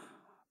stuff.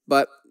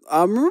 But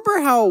remember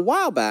how a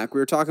while back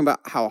we were talking about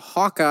how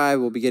Hawkeye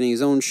will be getting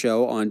his own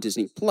show on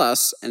Disney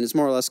Plus, and it's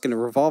more or less going to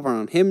revolve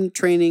around him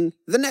training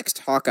the next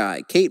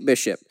Hawkeye, Kate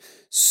Bishop.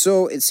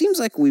 So it seems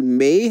like we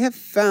may have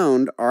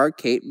found our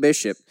Kate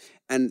Bishop,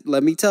 and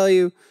let me tell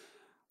you,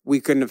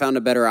 we couldn't have found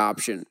a better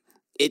option.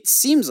 It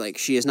seems like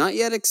she has not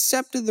yet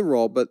accepted the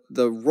role, but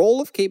the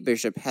role of Kate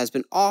Bishop has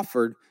been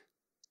offered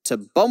to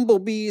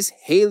Bumblebee's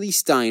Haley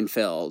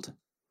Steinfeld.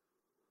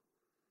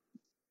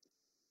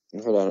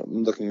 Hold on,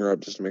 I'm looking her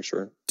up just to make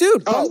sure.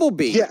 Dude,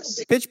 Bumblebee.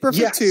 Yes. Pitch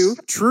Perfect 2,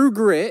 True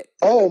Grit.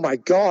 Oh my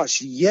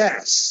gosh,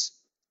 yes.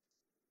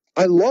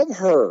 I love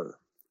her.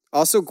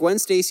 Also, Gwen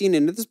Stacy in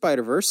Into the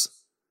Spider-Verse.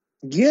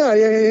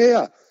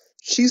 Yeah.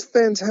 She's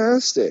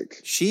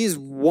fantastic. She's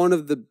one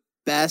of the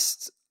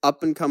best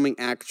up-and-coming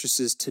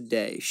actresses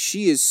today.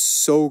 She is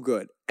so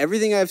good.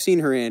 Everything I've seen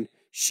her in,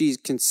 she's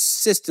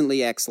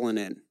consistently excellent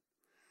in.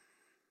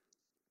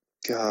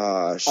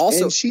 Gosh.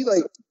 Also, and she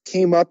like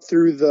came up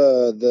through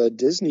the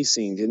Disney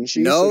scene, didn't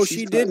she? No, So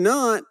she did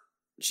not.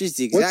 She's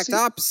the exact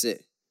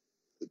opposite.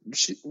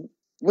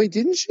 Wait,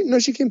 didn't she? No,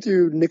 she came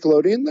through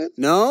Nickelodeon then?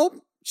 No,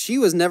 she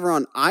was never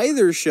on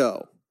either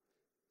show.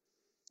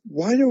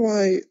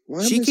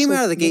 She came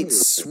out of the gate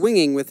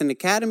swinging with an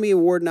Academy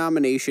Award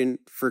nomination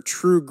for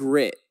True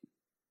Grit.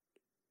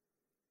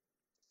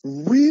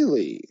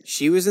 Really?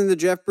 She was in the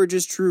Jeff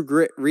Bridges True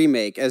Grit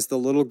remake as the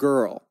little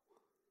girl.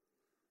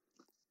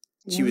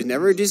 She was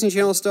never a Disney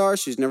Channel star.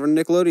 She was never a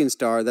Nickelodeon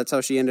star. That's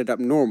how she ended up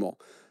normal.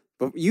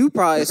 But you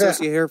probably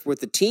associate her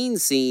with the teen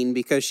scene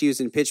because she was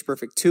in Pitch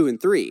Perfect 2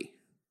 and 3.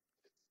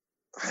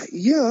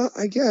 Yeah,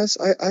 I guess.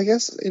 I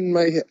guess in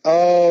my...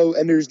 Oh,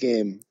 Ender's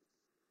Game.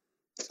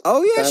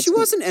 Oh, yeah, she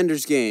was in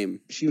Ender's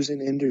Game. She was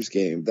in Ender's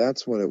Game.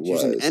 That's what it was. She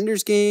was in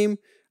Ender's Game.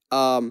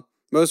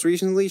 Most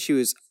recently, she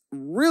was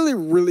really,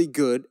 really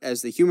good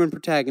as the human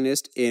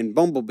protagonist in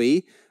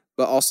Bumblebee,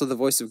 but also the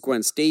voice of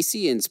Gwen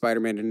Stacy in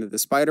Spider-Man Into the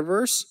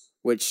Spider-Verse,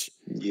 which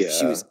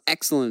she was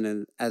excellent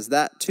in as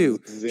that, too.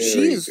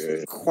 She is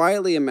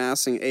quietly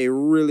amassing a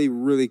really,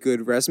 really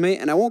good resume,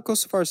 and I won't go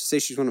so far as to say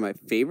she's one of my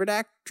favorite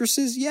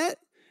actresses yet,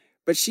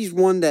 but she's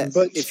one that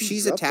if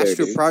she's attached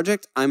to a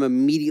project, I'm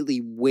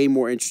immediately way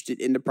more interested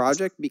in the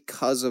project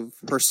because of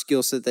her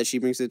skill set that she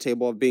brings to the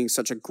table of being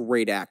such a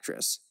great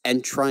actress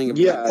and trying a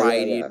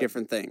variety of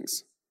different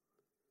things.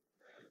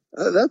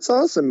 That's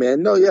awesome,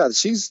 man. No, yeah,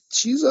 she's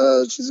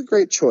a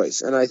great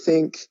choice, and I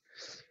think,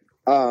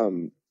 I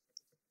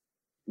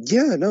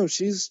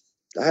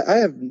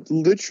have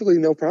literally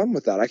no problem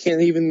with that. I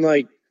can't even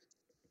like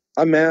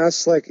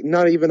amass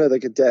not even a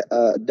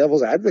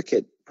devil's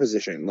advocate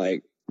position.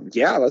 Like,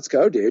 yeah, let's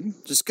go, dude.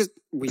 Just because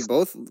we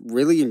both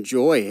really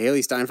enjoy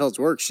Haley Steinfeld's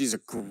work, she's a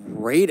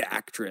great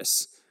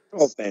actress.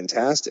 Oh,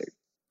 fantastic.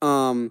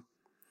 So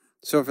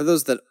for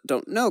those that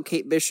don't know,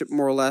 Kate Bishop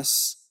more or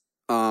less.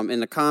 In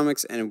the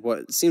comics, and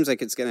what seems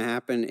like it's going to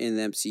happen in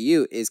the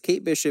MCU is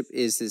Kate Bishop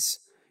is this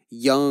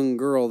young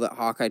girl that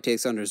Hawkeye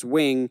takes under his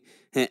wing.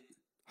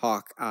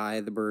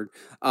 Hawkeye, the bird,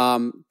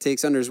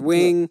 takes under his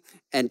wing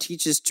and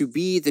teaches to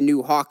be the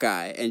new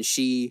Hawkeye. And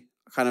she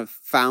kind of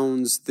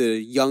founds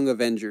the Young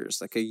Avengers,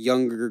 like a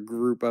younger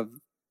group of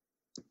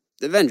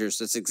Avengers.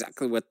 That's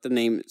exactly what the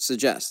name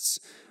suggests.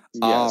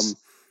 Yes.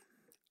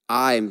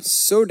 I'm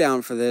so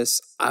down for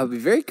this. I'll be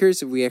very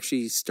curious if we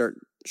actually start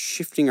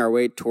shifting our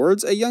way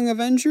towards a Young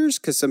Avengers,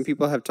 because some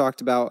people have talked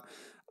about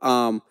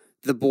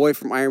the boy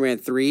from Iron Man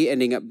 3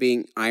 ending up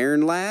being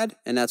Iron Lad,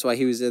 and that's why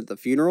he was at the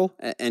funeral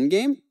at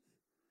Endgame.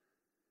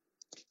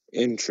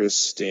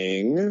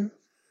 Interesting.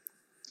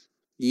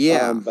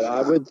 Yeah. But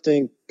I would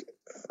think,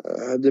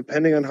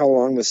 depending on how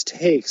long this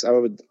takes,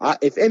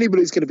 if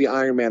anybody's going to be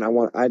Iron Man,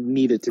 I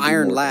need it to be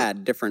Iron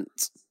Lad,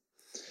 different.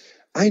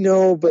 I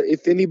know, but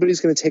if anybody's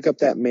going to take up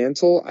that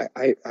mantle,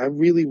 I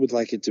really would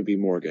like it to be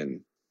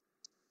Morgan.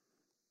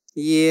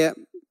 Yeah.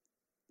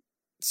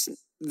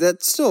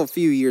 That's still a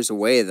few years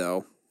away,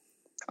 though.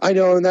 I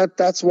know, and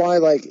that's why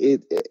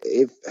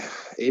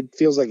it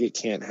feels like it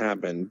can't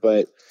happen.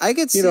 But I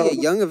could see a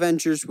Young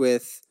Avengers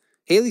with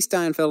Haley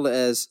Steinfeld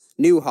as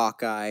new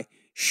Hawkeye,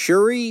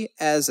 Shuri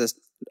as an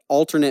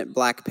alternate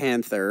Black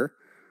Panther,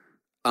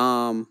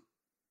 Iron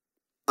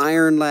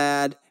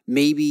Lad,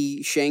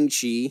 maybe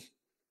Shang-Chi.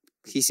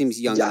 He seems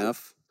young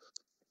enough.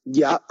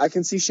 Yeah, I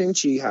can see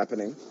Shang-Chi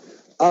happening.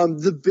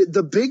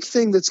 The big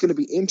thing that's going to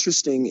be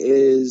interesting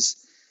is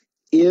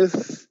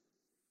if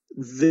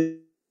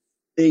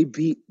they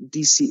beat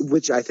DC,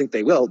 which I think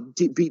they will,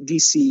 beat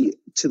DC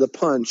to the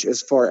punch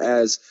as far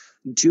as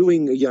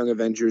doing a Young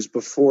Avengers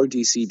before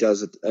DC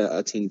does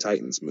a Teen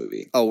Titans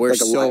movie. Oh, we're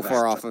so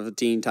far off of a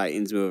Teen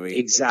Titans movie.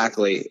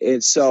 Exactly.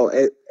 And so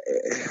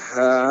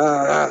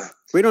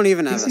we don't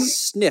even have a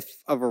sniff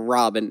of a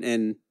Robin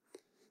in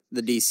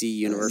the DC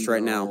universe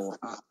right now.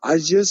 I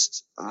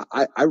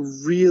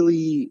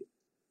really...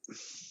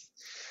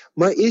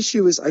 My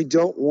issue is I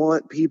don't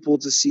want people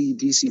to see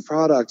DC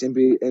product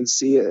and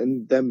see it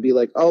and then be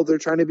like, oh, they're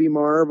trying to be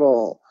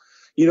Marvel.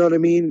 You know what I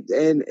mean?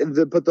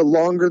 But the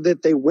longer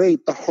that they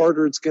wait, the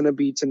harder it's going to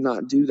be to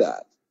not do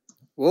that.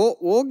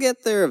 We'll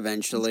get there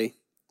eventually.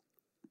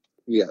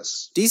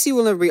 Yes. DC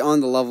will never be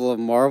on the level of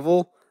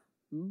Marvel,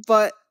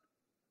 but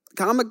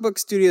comic book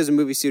studios and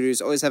movie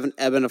studios always have an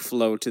ebb and a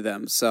flow to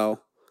them. So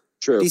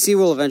true. DC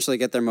will eventually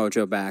get their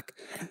mojo back.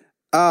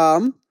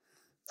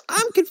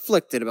 I'm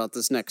conflicted about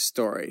this next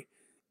story.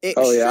 It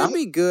should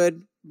be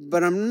good,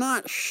 but I'm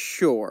not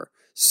sure.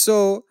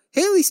 So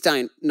Haley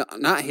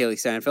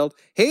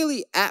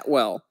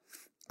Atwell,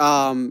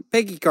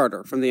 Peggy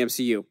Carter from the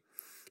MCU,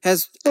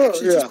 has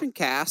actually just been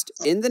cast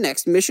in the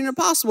next Mission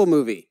Impossible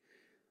movie.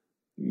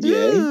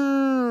 Yay.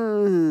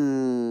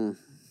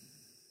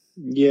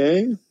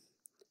 Yay.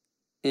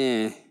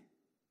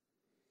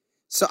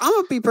 So I'm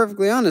going to be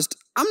perfectly honest.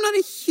 I'm not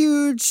a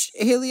huge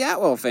Haley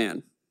Atwell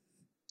fan.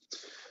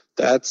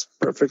 That's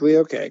perfectly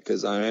okay,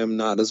 because I am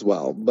not as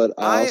well. But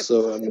I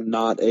also am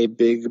not a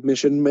big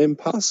Mission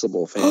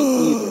Impossible fan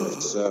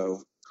either.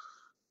 So,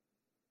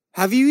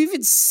 have you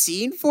even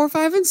seen 4,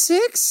 5, and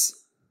 6?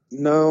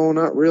 No,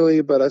 not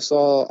really. But I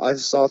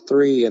saw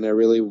 3, and I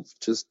really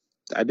just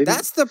I didn't.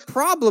 That's the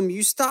problem.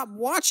 You stopped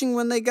watching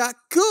when they got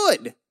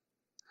good.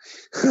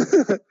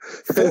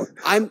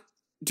 I'm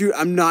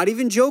not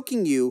even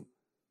joking you.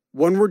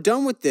 When we're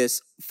done with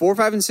this, 4,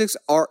 5, and 6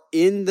 are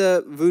in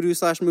the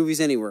Vudu/Movies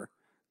Anywhere.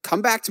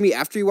 Come back to me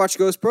after you watch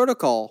Ghost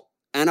Protocol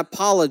and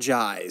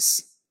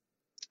apologize.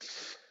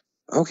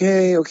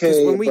 Okay.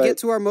 Because when we get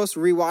to our most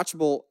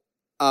rewatchable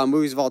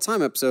movies of all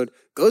time episode,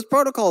 Ghost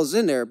Protocol is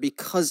in there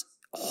because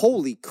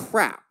holy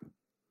crap.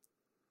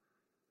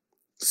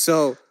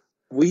 So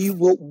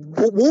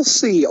we'll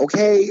see.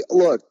 Okay,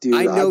 look, dude.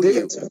 I know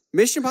you.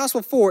 Mission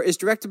Impossible 4 is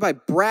directed by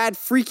Brad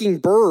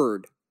freaking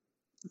Bird.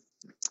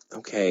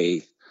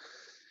 Okay.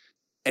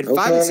 And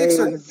 5 and 6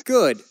 are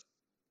good.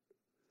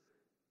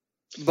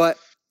 But,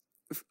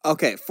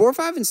 okay, 4,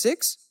 5, and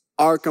 6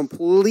 are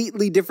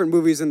completely different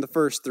movies than the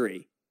first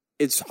 3.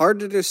 It's hard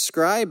to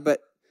describe, but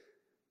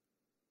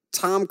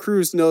Tom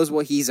Cruise knows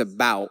what he's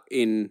about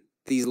in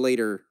these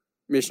later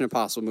Mission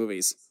Impossible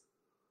movies.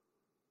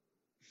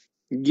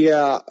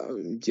 Yeah.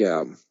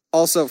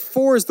 Also,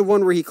 4 is the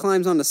one where he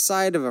climbs on the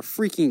side of a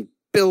freaking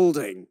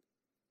building.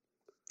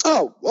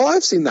 Oh, well,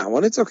 I've seen that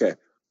one. It's okay.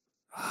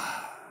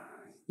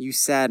 You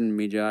sadden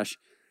me, Josh.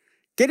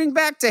 Getting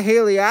back to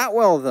Haley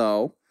Atwell,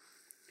 though,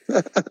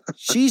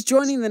 she's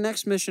joining the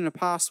next Mission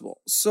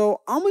Impossible. So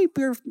I'll be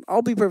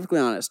perfectly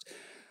honest.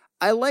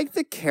 I like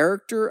the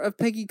character of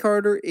Peggy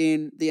Carter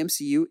in the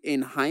MCU.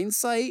 In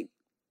hindsight,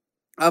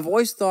 I've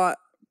always thought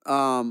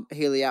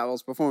Haley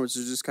Atwell's performance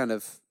was just kind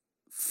of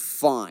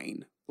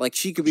fine. Like,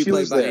 she could be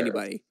played by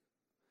anybody.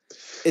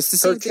 It's the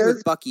same thing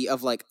with Bucky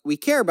of, like, we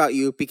care about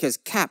you because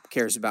Cap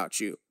cares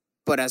about you.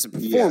 But as a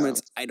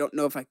performance, I don't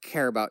know if I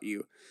care about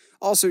you.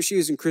 Also, she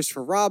was in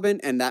Christopher Robin,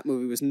 and that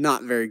movie was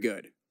not very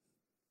good.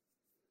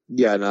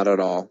 Yeah, not at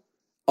all.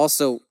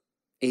 Also,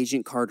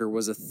 Agent Carter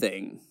was a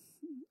thing,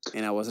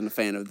 and I wasn't a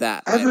fan of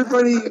that.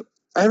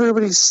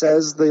 Everybody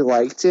says they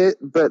liked it,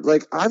 but,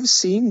 like, I've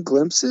seen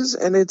glimpses,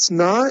 and it's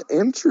not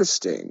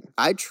interesting.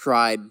 I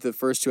tried the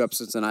first 2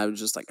 episodes, and I was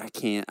just like, I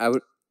can't. I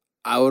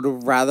would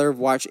rather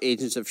watch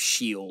Agents of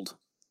S.H.I.E.L.D.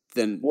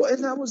 than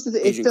and that was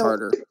Agent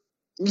Carter.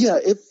 Yeah,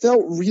 it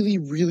felt really,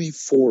 really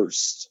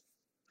forced.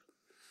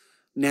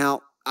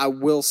 Now, I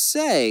will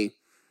say,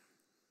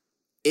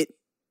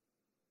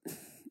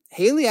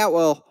 Haley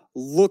Atwell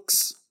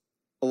looks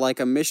like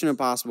a Mission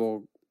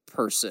Impossible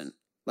person,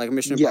 like a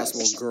Mission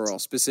Impossible girl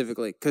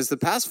specifically. Because the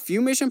past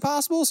few Mission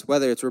Impossibles,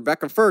 whether it's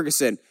Rebecca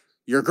Ferguson,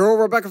 your girl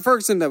Rebecca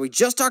Ferguson that we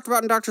just talked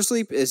about in Dr.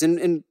 Sleep is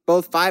in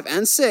both 5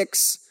 and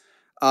 6.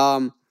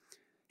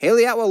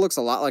 Haley Atwell looks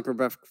a lot like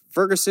Rebecca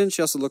Ferguson.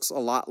 She also looks a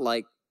lot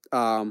like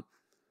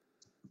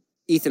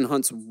Ethan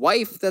Hunt's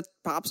wife that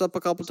pops up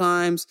a couple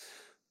times.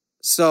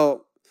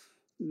 So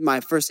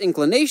my first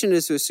inclination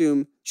is to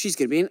assume she's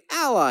going to be an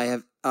ally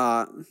of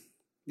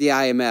the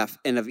IMF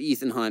and of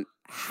Ethan Hunt.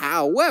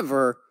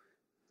 However,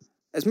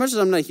 as much as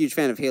I'm not a huge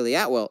fan of Haley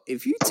Atwell,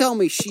 if you tell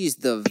me she's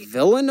the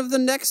villain of the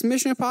next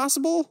Mission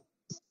Impossible,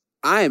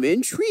 I am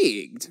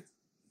intrigued.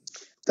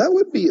 That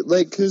would be,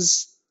 like,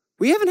 because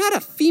we haven't had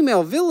a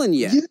female villain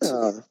yet.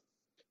 Yeah.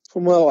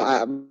 Well,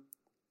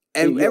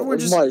 and everyone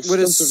just would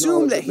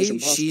assume that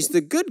she's the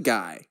good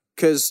guy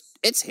because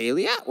it's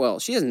Haley Atwell.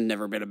 She has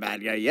never been a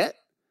bad guy yet.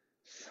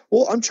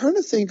 Well, I'm trying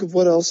to think of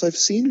what else I've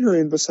seen her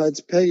in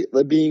besides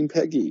being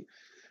Peggy,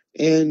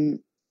 and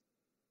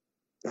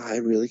I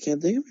really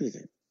can't think of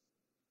anything.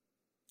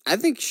 I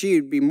think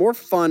she'd be more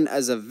fun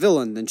as a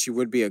villain than she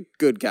would be a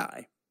good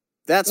guy.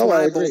 That's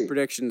my bold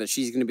prediction, that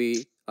she's going to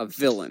be a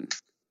villain.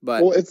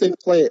 But if they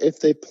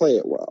play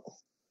it well,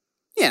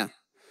 yeah.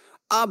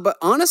 But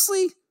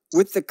honestly,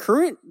 with the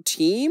current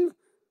team,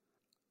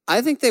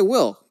 I think they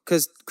will,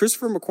 because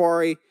Christopher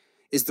McQuarrie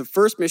is the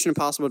first Mission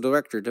Impossible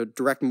director to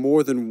direct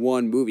more than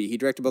one movie. He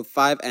directed both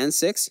 5 and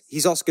 6.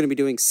 He's also going to be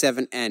doing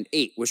 7 and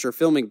 8, which are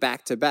filming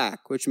back to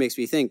back, which makes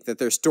me think that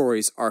their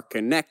stories are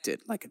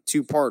connected, like a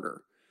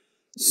 2-parter.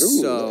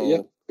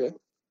 So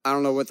I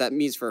don't know what that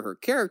means for her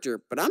character,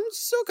 but I'm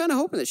still kind of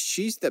hoping that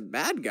she's the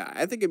bad guy.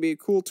 I think it'd be a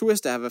cool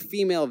twist to have a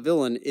female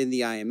villain in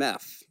the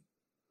IMF.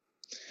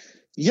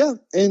 Yeah,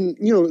 and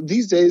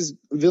these days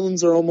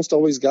villains are almost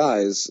always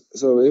guys,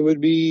 so it would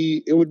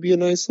be a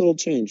nice little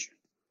change.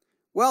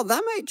 Well,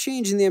 that might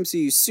change in the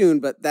MCU soon,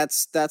 but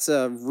that's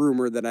a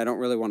rumor that I don't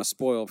really want to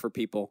spoil for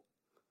people.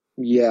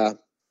 Yeah.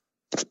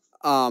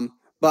 But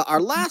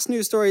our last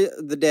news story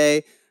of the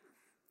day.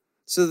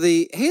 So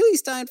the Haley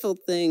Steinfeld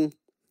thing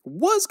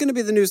was going to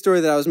be the news story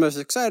that I was most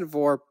excited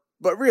for,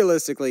 but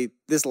realistically,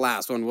 this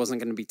last one wasn't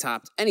going to be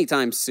topped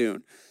anytime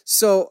soon.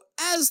 So,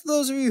 as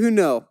those of you who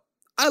know,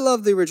 I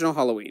love the original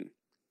Halloween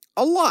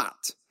a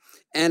lot.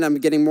 And I'm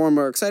getting more and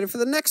more excited for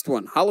the next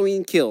one,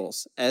 Halloween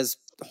Kills, as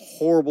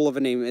horrible of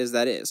a name as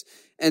that is.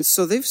 And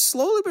so they've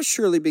slowly but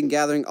surely been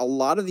gathering a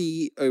lot of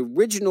the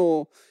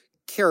original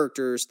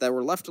characters that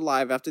were left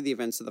alive after the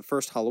events of the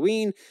first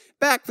Halloween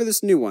back for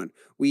this new one.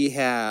 We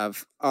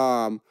have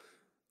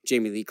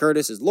Jamie Lee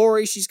Curtis as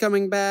Laurie. She's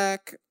coming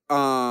back.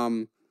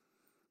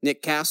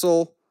 Nick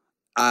Castle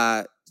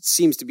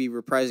seems to be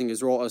reprising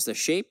his role as the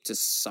Shape to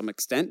some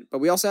extent. But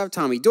we also have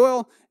Tommy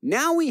Doyle.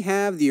 Now we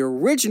have the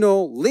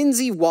original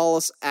Lindsay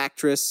Wallace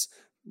actress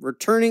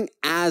returning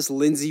as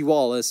Lindsay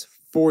Wallace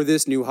for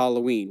this new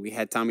Halloween. We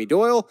had Tommy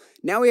Doyle.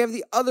 Now we have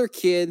the other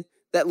kid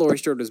that Laurie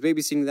Strode was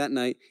babysitting that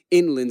night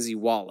in Lindsay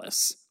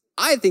Wallace.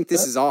 I think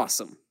this is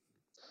awesome.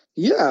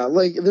 Yeah,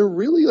 like they're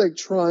really like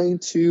trying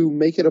to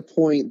make it a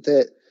point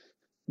that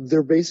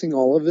they're basing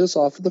all of this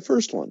off of the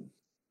first one.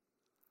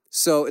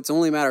 So it's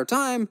only a matter of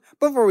time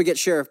before we get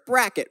Sheriff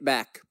Brackett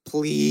back,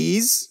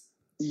 please.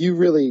 You're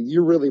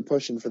really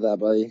pushing for that,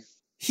 buddy.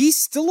 He's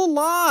still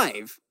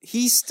alive.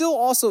 He's still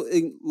also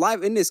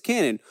alive in this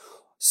canon.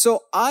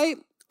 So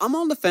I'm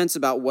on the fence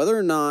about whether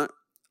or not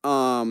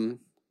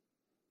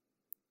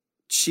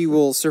she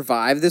will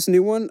survive this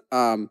new one.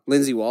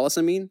 Lindsay Wallace,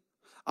 I mean.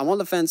 I'm on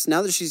the fence.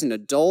 Now that she's an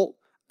adult,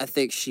 I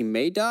think she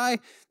may die.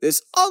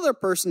 This other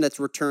person that's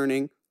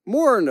returning,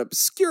 more an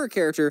obscure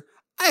character,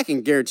 I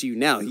can guarantee you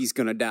now he's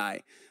going to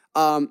die.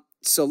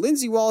 So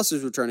Lindsay Wallace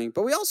is returning,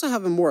 but we also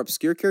have a more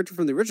obscure character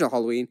from the original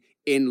Halloween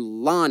in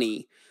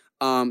Lonnie.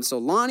 So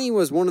Lonnie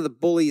was one of the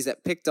bullies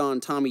that picked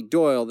on Tommy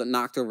Doyle that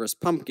knocked over his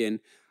pumpkin.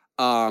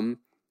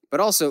 But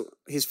also,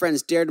 his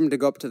friends dared him to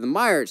go up to the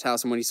Myers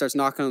house, and when he starts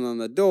knocking on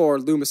the door,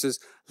 Loomis says,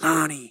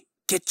 "Lonnie,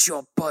 get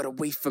your butt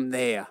away from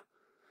there."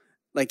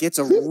 Like, it's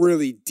a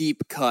really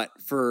deep cut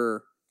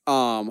for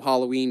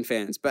Halloween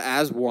fans. But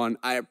as one,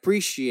 I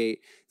appreciate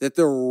that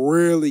they're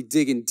really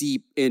digging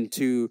deep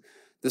into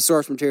the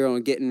source material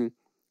and getting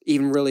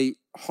even really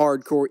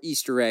hardcore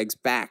Easter eggs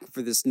back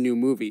for this new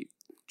movie.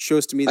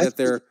 Shows to me that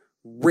they're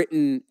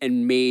written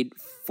and made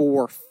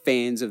for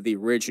fans of the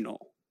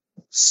original.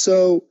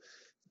 So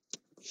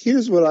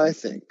here's what I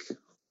think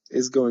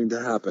is going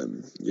to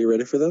happen. You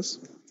ready for this?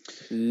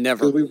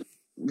 Never.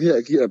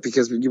 Yeah,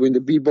 because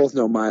we both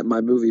know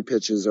my movie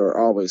pitches are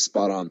always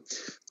spot on.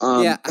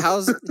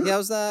 How's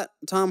that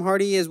Tom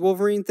Hardy as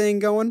Wolverine thing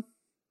going?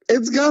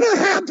 It's gonna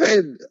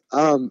happen.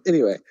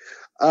 Anyway,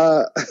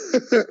 I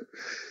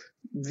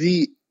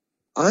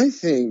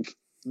think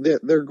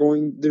that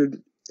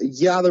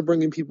they're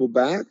bringing people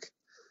back,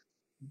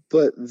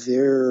 but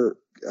they're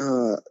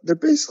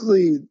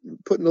basically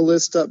putting a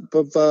list up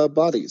of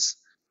bodies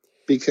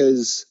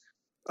because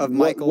of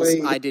Michael's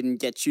I didn't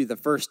get you the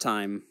first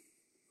time.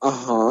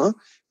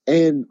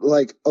 And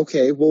like,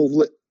 okay,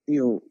 well,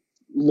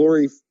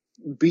 Laurie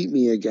beat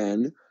me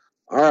again.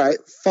 All right,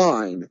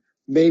 fine.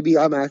 Maybe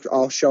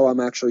I'll show I'm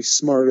actually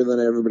smarter than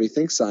everybody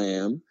thinks I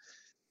am,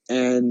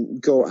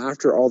 and go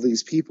after all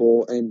these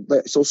people. And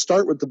so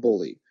start with the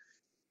bully,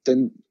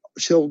 then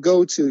she'll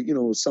go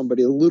to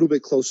somebody a little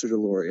bit closer to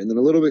Laurie, and then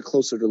a little bit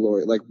closer to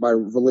Laurie, like by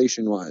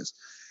relation wise,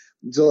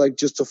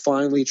 just to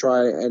finally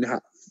try and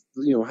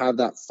have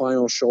that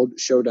final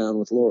showdown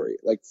with Laurie,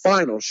 like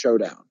final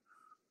showdown.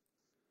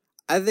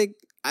 I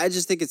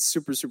just think it's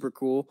super, super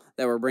cool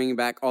that we're bringing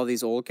back all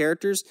these old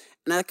characters.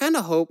 And I kind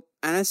of hope,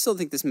 and I still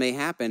think this may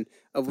happen,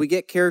 if we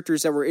get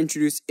characters that were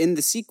introduced in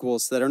the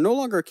sequels that are no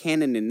longer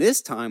canon in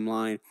this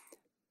timeline,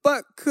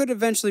 but could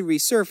eventually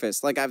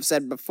resurface. Like I've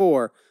said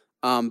before,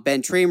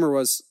 Ben Tramer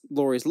was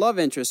Laurie's love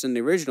interest in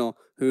the original,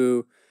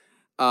 who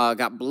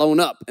got blown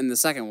up in the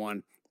second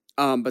one.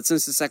 But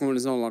since the second one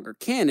is no longer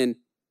canon,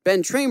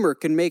 Ben Tramer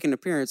can make an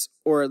appearance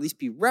or at least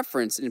be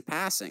referenced in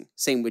passing.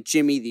 Same with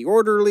Jimmy the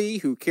Orderly,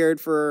 who cared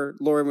for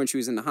Laurie when she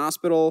was in the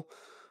hospital.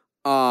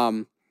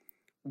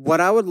 What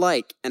I would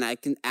like, and I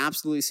can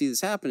absolutely see this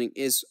happening,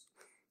 is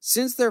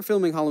since they're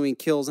filming Halloween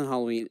Kills and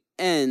Halloween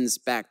Ends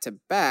back to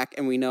back,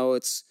 and we know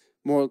it's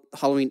more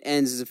Halloween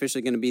Ends is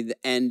officially going to be the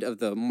end of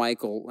the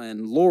Michael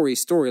and Laurie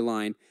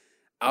storyline,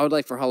 I would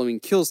like for Halloween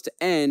Kills to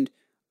end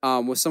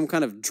with some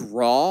kind of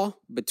draw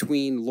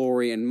between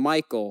Laurie and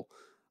Michael.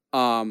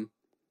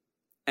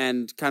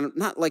 And kind of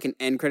not like an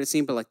end credit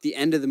scene, but like the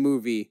end of the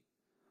movie,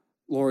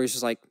 Laurie's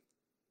just like,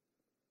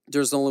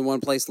 there's only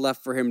one place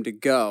left for him to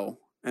go,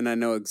 and I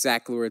know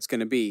exactly where it's going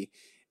to be.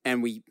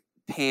 And we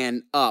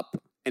pan up,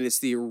 and it's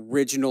the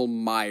original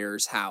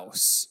Myers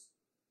house.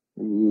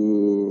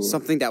 Ooh.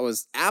 Something that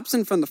was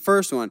absent from the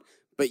first one,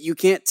 but you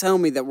can't tell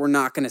me that we're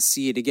not going to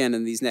see it again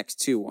in these next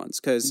two ones.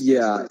 Because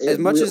as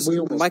much as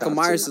Michael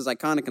Myers is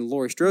iconic and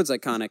Laurie Strode's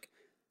iconic,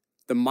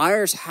 the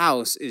Myers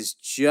house is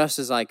just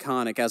as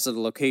iconic as a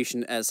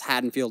location as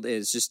Haddonfield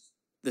is. Just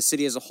the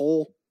city as a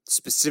whole,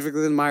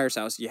 specifically the Myers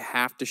house, you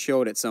have to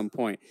show it at some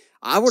point.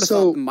 I would have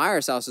thought the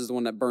Myers house is the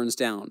one that burns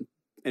down.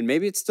 And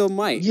maybe it still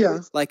might.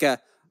 Yeah. Like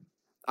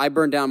I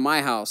burned down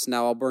my house,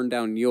 now I'll burn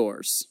down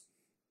yours.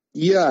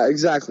 Yeah,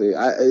 exactly.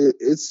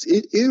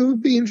 It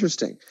would be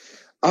interesting.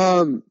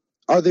 Are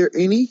there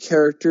any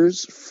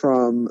characters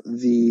from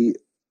the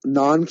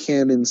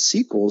non-canon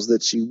sequels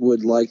that you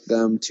would like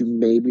them to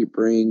maybe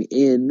bring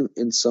in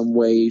some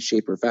way,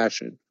 shape, or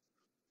fashion?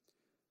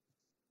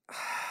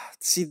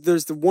 see,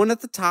 there's the one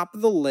at the top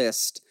of the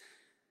list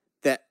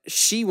that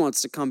she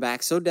wants to come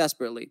back so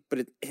desperately,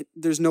 but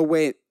there's no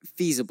way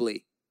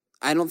feasibly.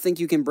 I don't think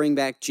you can bring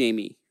back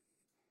Jamie.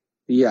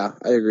 Yeah,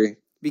 I agree.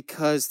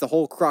 Because the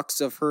whole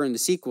crux of her in the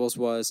sequels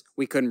was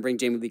we couldn't bring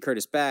Jamie Lee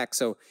Curtis back.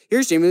 So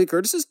here's Jamie Lee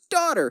Curtis's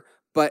daughter.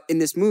 But in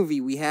this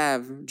movie, we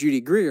have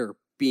Judy Greer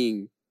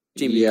being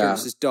Jamie Lee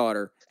Curtis's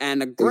daughter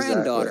and a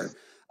granddaughter.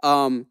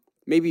 Exactly.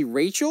 Maybe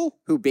Rachel,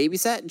 who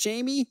babysat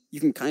Jamie. You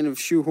can kind of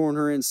shoehorn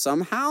her in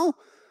somehow.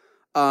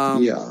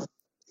 I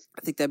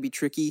think that'd be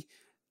tricky.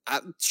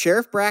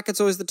 Sheriff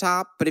Brackett's always the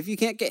top, but if you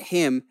can't get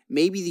him,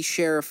 maybe the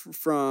sheriff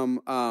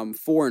from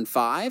 4 and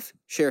 5,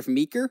 Sheriff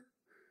Meeker.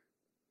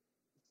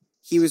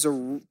 He was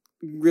a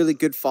really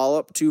good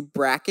follow-up to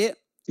Brackett.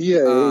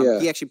 Yeah.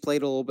 He actually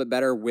played a little bit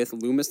better with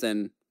Loomis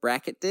than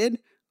Brackett did.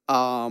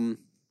 But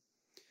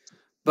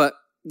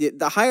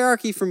the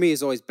hierarchy for me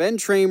is always Ben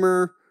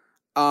Tramer,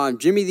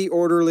 Jimmy the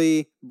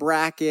Orderly,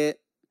 Brackett.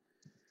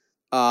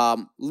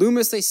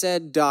 Loomis, they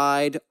said,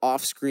 died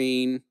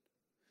off-screen.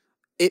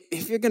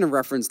 If you're going to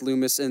reference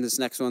Loomis in this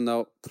next one,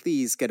 though,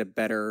 please get a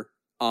better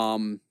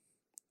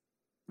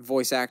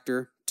voice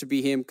actor to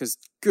be him, because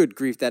good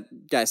grief,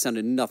 that guy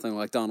sounded nothing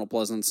like Donald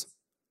Pleasance.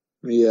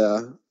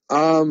 Yeah.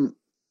 I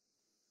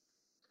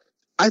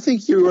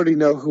think you already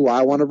know who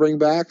I want to bring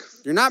back.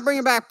 You're not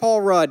bringing back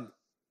Paul Rudd.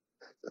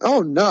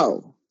 Oh,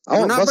 no.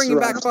 You're not bringing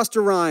back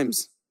Busta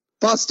Rhymes.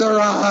 Busta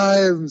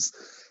Rhymes!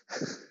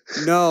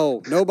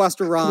 No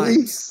Busta Rhymes.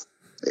 Please.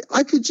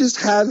 I could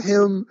just have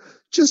him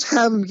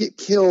get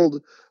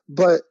killed,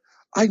 but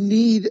I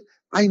need it.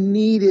 I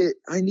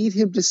need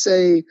him to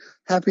say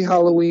Happy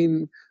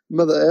Halloween,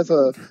 mother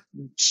effer,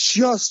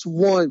 just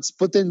once,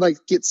 but then like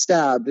get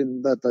stabbed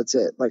and that's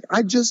it. Like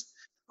I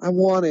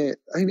want it.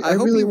 I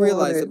hope really you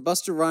realize want it. that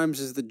Busta Rhymes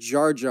is the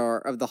Jar Jar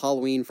of the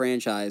Halloween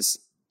franchise.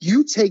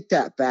 You take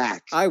that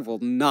back. I will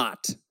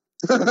not.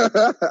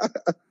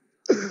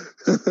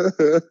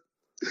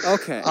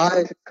 Okay.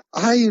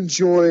 I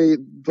enjoy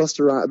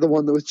Busta Rhymes, the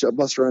one with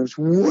Busta Rhymes,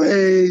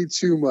 way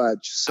too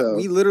much. So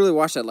we literally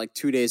watched that like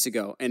 2 days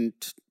ago, and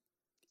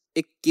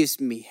it gives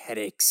me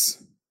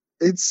headaches.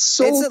 It's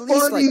so it's at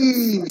funny.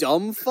 Least like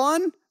dumb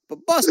fun,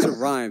 but Busta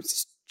Rhymes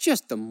is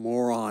just a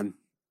moron.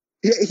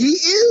 Yeah, he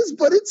is,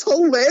 but it's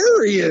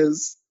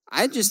hilarious.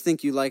 I just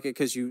think you like it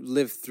because you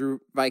live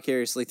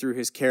vicariously through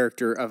his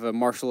character of a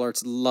martial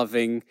arts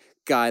loving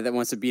guy that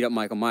wants to beat up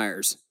Michael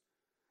Myers.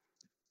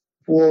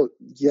 Well,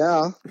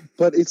 yeah,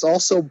 but it's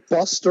also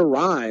Busta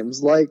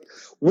Rhymes. Like,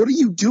 what are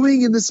you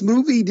doing in this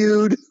movie,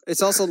 dude?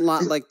 It's also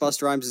not like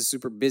Busta Rhymes is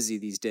super busy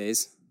these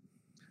days.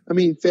 I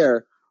mean,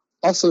 fair.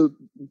 Also,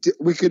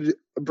 we could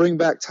bring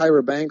back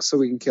Tyra Banks so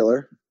we can kill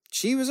her.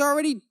 She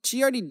already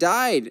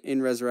died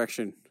in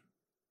Resurrection.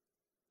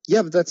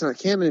 Yeah, but that's not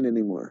canon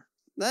anymore.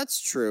 That's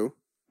true.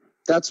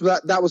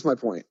 That was my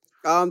point.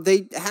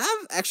 They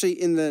have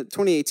actually in the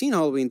 2018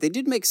 Halloween, they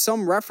did make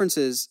some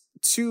references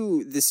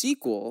to the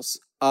sequels.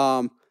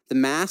 The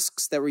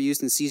masks that were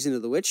used in Season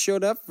of the Witch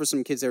showed up for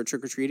some kids that were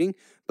trick-or-treating.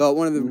 But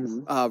one of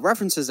the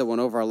references that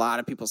went over a lot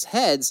of people's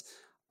heads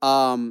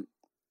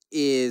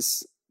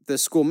is the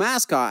school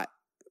mascot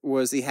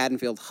was the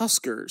Haddonfield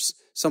Huskers,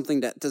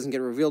 something that doesn't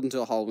get revealed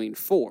until Halloween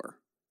 4.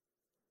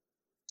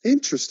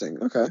 Interesting.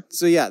 Okay.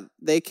 So yeah,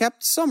 they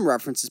kept some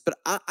references, but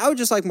I would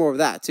just like more of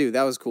that too.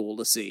 That was cool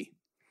to see.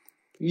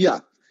 Yeah.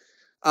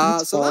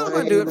 So that'll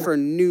about do it for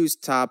news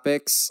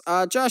topics.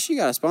 Josh, you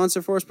got a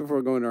sponsor for us before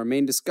we go into our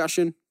main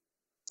discussion?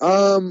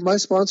 My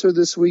sponsor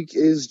this week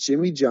is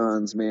Jimmy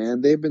John's,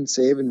 man. They've been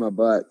saving my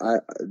butt.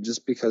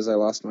 Just because I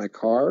lost my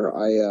car,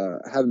 I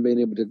haven't been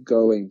able to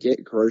go and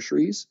get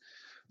groceries.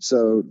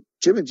 So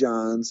Jimmy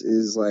John's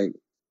is like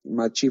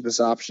my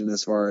cheapest option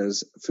as far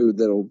as food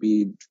that'll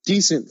be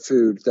decent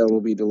food that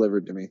will be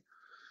delivered to me.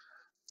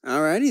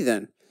 Alrighty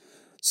then.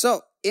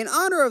 So in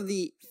honor of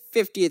the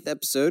 50th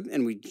episode,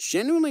 and we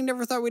genuinely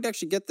never thought we'd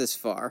actually get this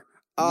far.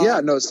 Yeah,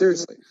 no,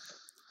 seriously.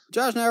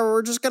 Josh and I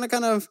were just going to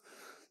kind of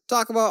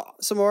talk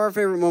about some of our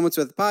favorite moments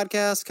with the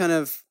podcast, kind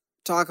of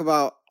talk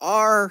about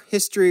our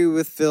history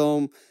with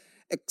film,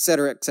 et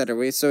cetera, et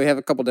cetera. So we have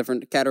a couple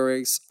different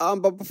categories.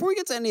 But before we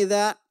get to any of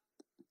that,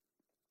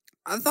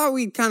 I thought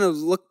we'd kind of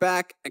look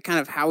back at kind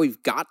of how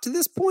we've got to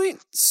this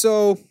point.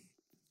 So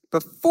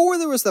before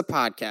there was the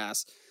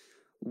podcast,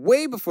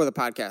 way before the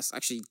podcast,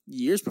 actually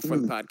years before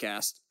the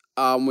podcast,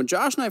 when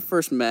Josh and I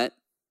first met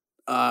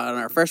in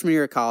our freshman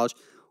year of college,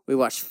 we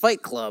watched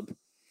Fight Club.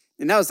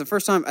 And that was the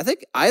first time I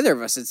think either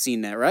of us had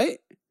seen that, right?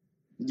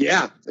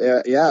 Yeah,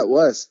 it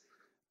was.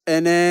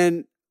 And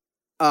then,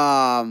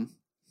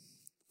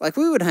 like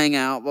we would hang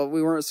out, but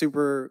we weren't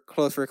super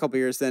close for a couple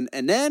years then.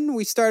 And then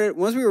we started,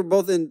 once we were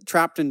both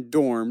trapped in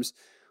dorms,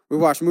 we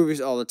watched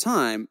movies all the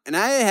time. And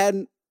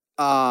I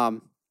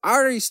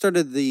already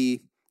started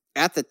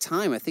at the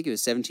time, I think it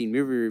was 17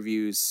 movie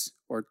reviews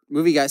or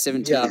Movie Guy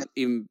 17,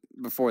 even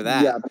before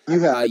that. Yeah,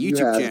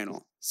 YouTube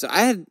channel. So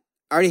I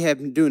already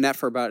been doing that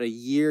for about a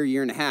year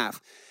and a half.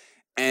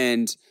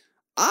 And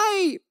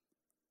I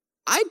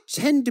I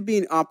tend to be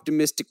an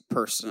optimistic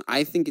person.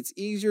 I think it's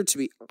easier to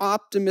be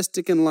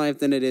optimistic in life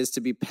than it is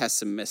to be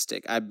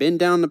pessimistic. I've been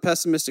down the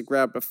pessimistic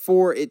route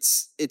before.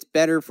 It's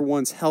better for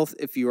one's health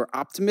if you are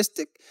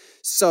optimistic.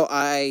 So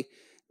I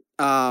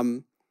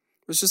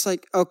was just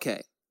like,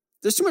 okay,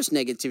 there's too much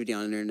negativity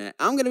on the internet.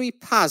 I'm going to be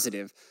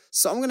positive.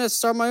 So I'm going to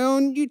start my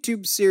own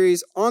YouTube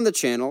series on the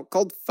channel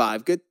called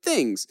 5 Good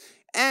Things.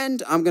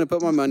 And I'm going to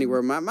put my money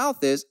where my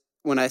mouth is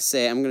when I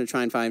say I'm going to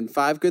try and find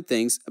 5 good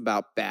things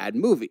about bad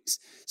movies.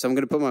 So I'm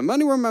going to put my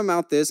money where my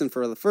mouth is, and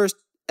for the first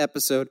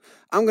episode,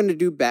 I'm going to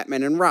do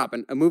Batman and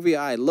Robin, a movie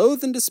I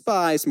loathe and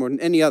despise more than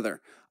any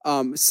other.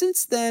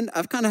 Since then,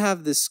 I've kind of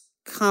have this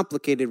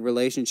complicated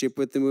relationship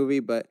with the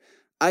movie, but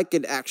I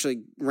could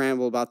actually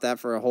ramble about that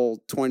for a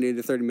whole 20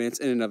 to 30 minutes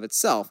in and of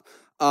itself.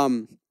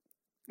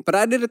 But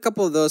I did a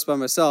couple of those by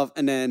myself,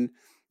 and then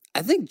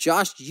I think,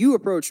 Josh, you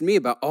approached me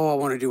about, I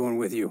want to do one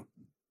with you.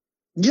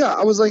 Yeah,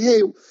 I was like,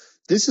 hey,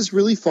 this is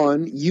really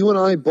fun. You and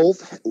I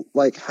both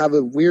like have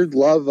a weird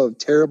love of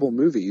terrible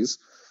movies.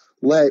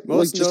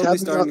 Most notably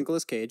starring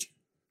Nicolas Cage.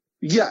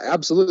 Yeah,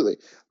 absolutely.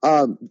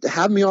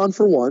 Have me on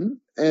for one,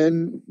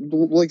 and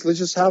like let's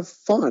just have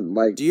fun.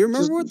 Like, do you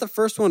remember what the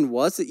first one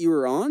was that you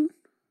were on?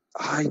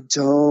 I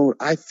don't.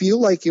 I feel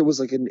like it was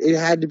like it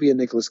had to be a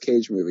Nicolas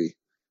Cage movie.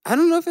 I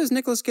don't know if it was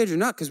Nicolas Cage or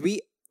not, because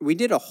we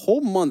did a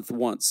whole month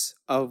once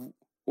of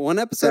one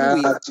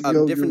episode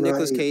of different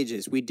Nicolas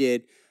Cages. We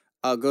did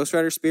Ghost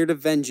Rider: Spirit of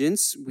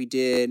Vengeance. We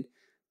did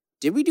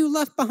we do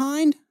Left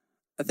Behind?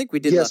 I think we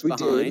did Left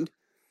Behind. Did.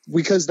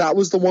 Because that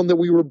was the one that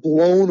we were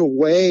blown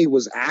away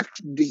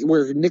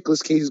where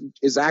Nicolas Cage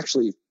is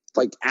actually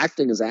like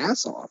acting his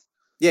ass off.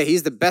 Yeah,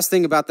 he's the best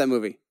thing about that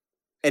movie.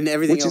 And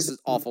everything else is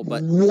awful,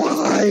 but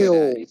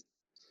wild.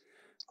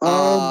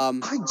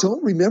 I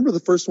don't remember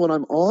the first one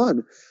I'm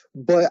on,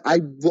 but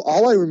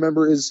all I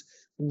remember is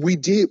we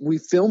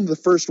filmed the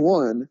first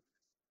one,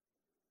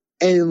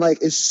 and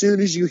like as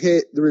soon as you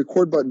hit the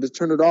record button to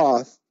turn it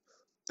off,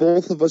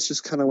 both of us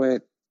just kind of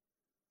went,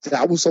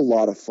 that was a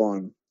lot of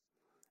fun.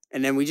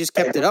 And then we just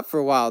kept it up for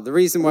a while. The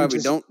reason why we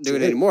don't do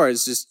it anymore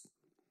is just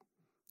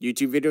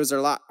YouTube videos are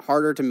a lot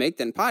harder to make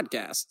than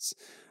podcasts.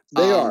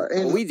 They are,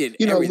 and we did.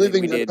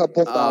 Living a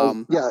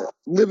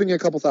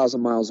couple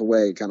thousand miles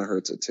away kind of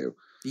hurts it too.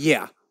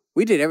 Yeah,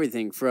 we did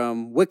everything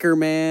from Wicker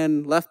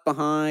Man, Left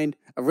Behind,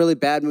 a really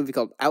bad movie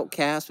called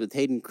Outcast with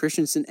Hayden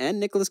Christensen and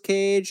Nicolas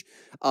Cage,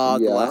 The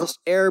Last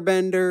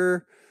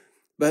Airbender.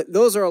 But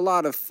those are a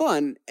lot of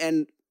fun,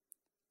 and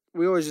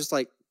we always just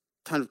like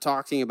kind of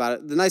talking about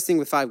it. The nice thing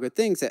with 5 Good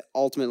Things that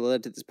ultimately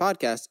led to this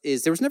podcast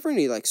is there was never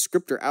any like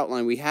script or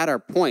outline. We had our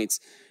points.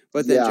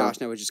 But then Josh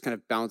and I would just kind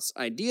of bounce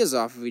ideas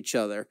off of each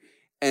other.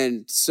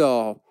 And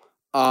so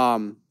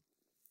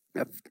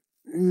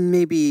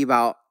maybe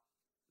about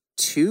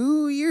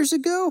 2 years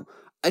ago,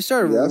 I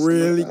started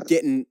really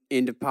getting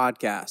into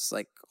podcasts,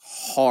 like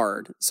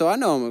hard. So I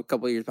know I'm a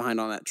couple of years behind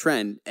on that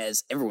trend,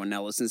 as everyone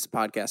now listens to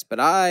podcasts. But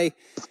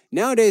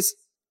nowadays,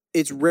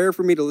 it's rare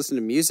for me to listen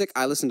to music.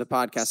 I listen to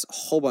podcasts a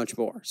whole bunch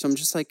more. So I'm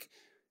just like,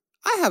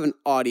 I have an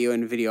audio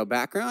and video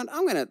background.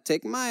 I'm going to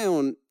take my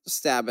own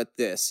stab at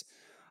this.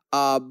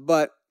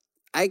 But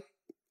I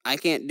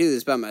can't do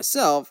this by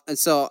myself, and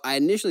so I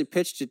initially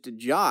pitched it to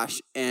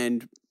Josh,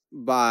 and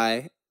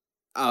by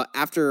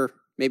after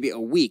maybe a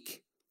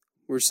week,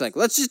 we're just like,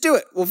 let's just do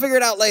it. We'll figure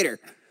it out later.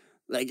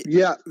 Like,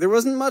 there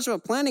wasn't much of a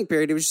planning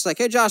period. It was just like,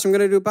 hey, Josh, I'm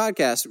going to do a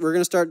podcast. We're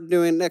going to start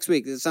doing it next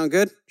week. Does it sound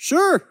good?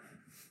 Sure.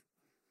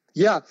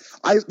 Yeah,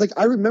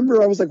 I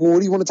remember I was like, well, what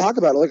do you want to talk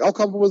about? Like, I'll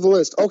come up with a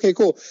list. Okay,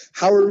 cool.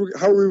 How are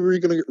we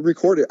going to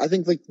record it? I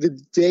think like the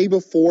day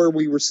before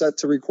we were set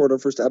to record our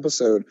first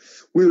episode,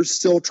 we were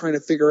still trying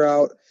to figure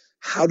out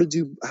how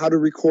to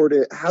record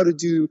it, how to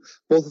do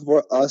both of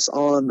us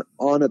on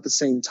at the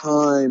same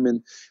time.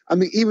 And I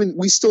mean, even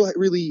we still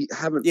really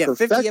haven't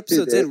perfected 50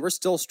 episodes in, we're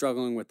still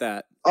struggling with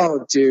that.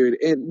 Oh, dude.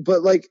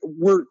 But like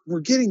we're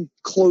getting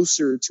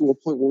closer to a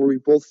point where we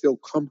both feel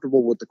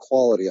comfortable with the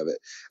quality of it.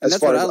 And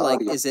that's what I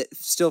like, is it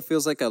still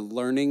feels like a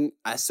learning.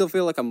 I still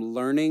feel like I'm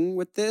learning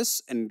with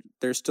this, and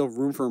there's still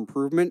room for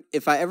improvement.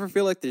 If I ever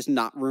feel like there's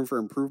not room for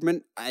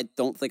improvement, I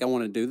don't think I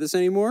want to do this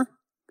anymore.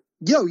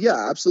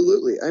 Yeah,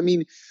 absolutely. I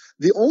mean,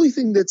 the only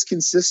thing that's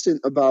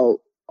consistent about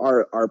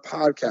our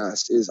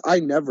podcast is I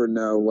never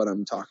know what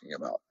I'm talking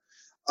about.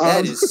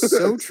 That is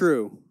so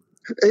true.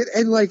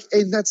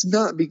 And that's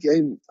not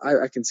because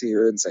I can see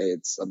her and say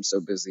I'm so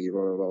busy,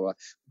 blah, blah, blah, blah.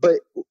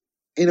 But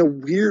in a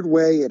weird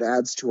way, it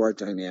adds to our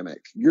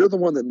dynamic. You're the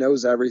one that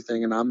knows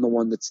everything, and I'm the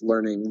one that's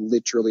learning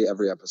literally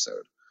every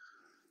episode.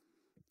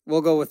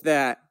 We'll go with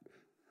that.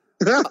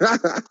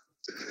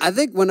 I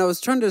think when I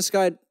was trying to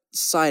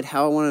decide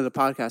how I wanted the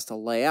podcast to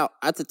lay out,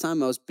 at the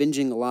time I was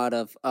binging a lot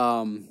of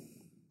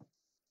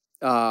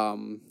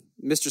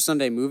Mr.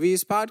 Sunday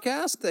Movies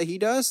podcast that he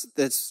does.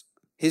 That's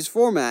his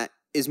format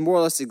is more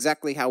or less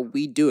exactly how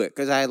we do it,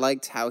 because I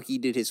liked how he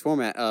did his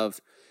format of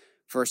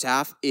first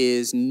half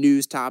is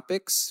news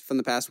topics from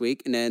the past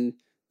week, and then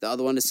the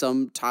other one is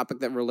some topic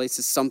that relates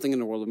to something in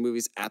the world of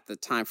movies at the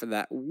time for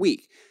that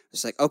week.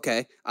 It's like,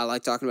 okay, I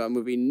like talking about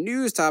movie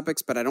news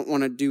topics, but I don't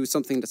want to do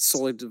something that's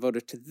solely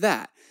devoted to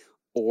that.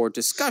 Or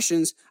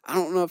discussions, I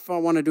don't know if I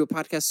want to do a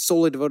podcast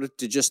solely devoted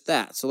to just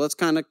that. So let's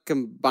kind of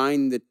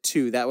combine the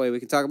two. That way we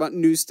can talk about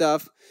new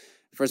stuff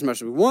for as much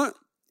as we want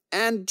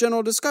and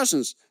general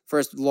discussions for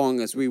as long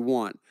as we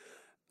want.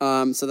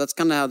 So that's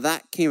kind of how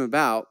that came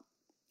about.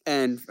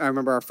 And I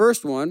remember our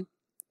first one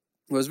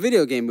was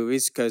video game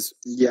movies because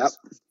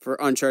for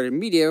Uncharted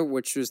Media,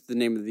 which was the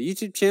name of the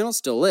YouTube channel,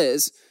 still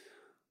is,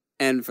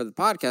 and for the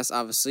podcast,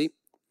 obviously,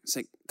 it's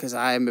like because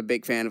I am a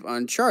big fan of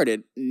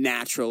Uncharted,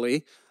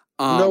 naturally.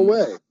 No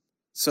way.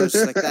 So it's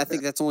just like I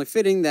think that's only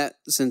fitting that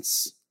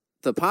since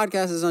the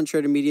podcast is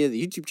Uncharted Media,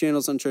 the YouTube channel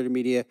is Uncharted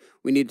Media,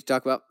 we need to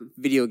talk about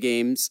video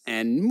games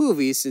and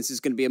movies since it's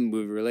going to be a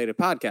movie-related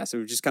podcast. So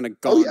we've just kind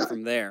of gone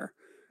from there.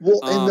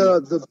 Well,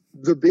 and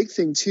the big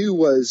thing too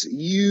was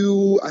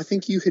I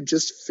think you had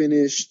just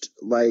finished,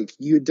 like,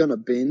 you had done a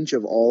binge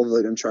of all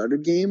the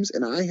Uncharted games,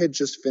 and I had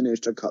just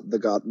finished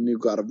the new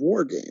God of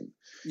War game.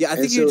 Yeah, I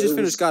think you just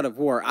finished God of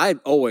War. I'd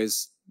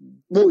always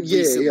doing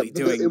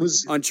it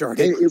was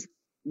Uncharted.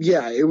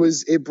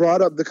 It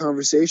brought up the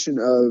conversation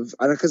of,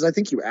 because I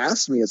think you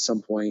asked me at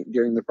some point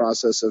during the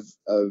process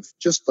of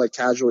just like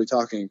casually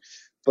talking,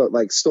 but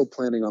like still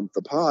planning on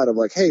the pod of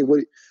like, hey,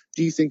 what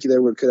do you think there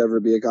could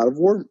ever be a God of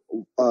War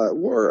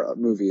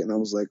movie? And I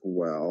was like,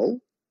 well,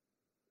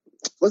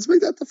 let's make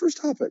that the first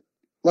topic.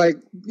 Like,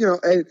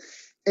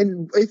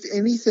 and if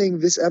anything,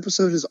 this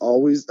episode has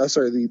always,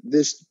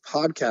 this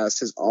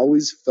podcast has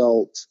always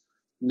felt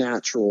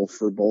natural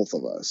for both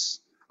of us,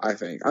 I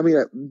think. I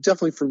mean,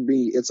 definitely for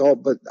me,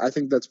 but I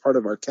think that's part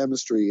of our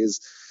chemistry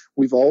is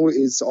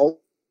it's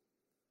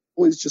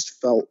always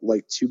just felt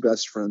like two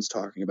best friends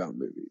talking about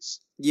movies.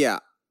 Yeah.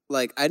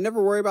 Like, I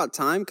never worry about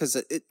time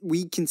because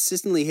we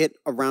consistently hit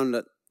around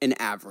an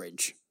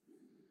average.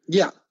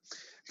 Yeah.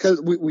 Because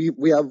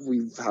we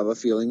have a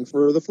feeling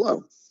for the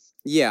flow.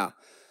 Yeah.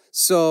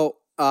 So,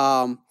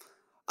 I've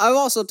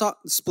also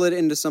split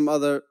into some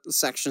other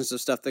sections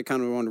of stuff that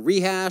kind of want to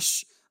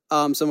rehash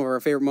some of our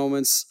favorite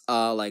moments,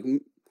 like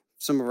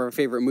some of our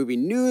favorite movie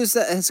news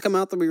that has come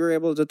out that we were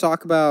able to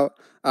talk about,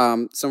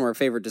 some of our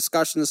favorite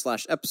discussions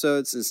 /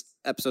 episodes, since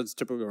episodes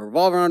typically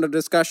revolve around a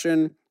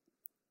discussion.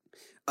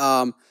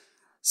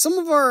 Some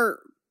of our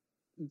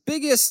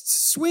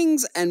biggest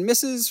swings and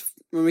misses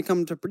when we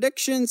come to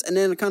predictions, and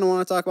then I kind of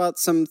want to talk about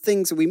some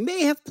things that we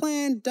may have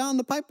planned down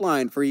the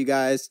pipeline for you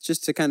guys,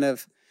 just to kind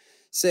of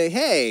say,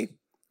 hey,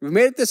 we've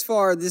made it this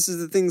far. This is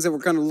the things that we're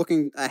kind of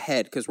looking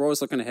ahead, because we're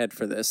always looking ahead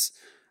for this.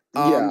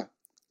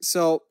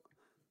 So,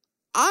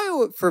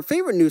 for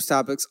favorite news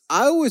topics,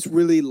 I always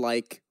really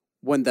like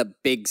when the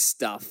big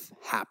stuff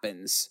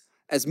happens.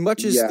 As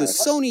much as the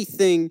Sony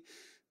thing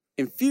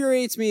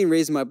infuriates me and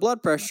raises my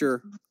blood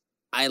pressure,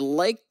 I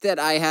like that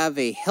I have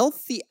a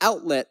healthy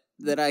outlet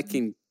that I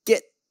can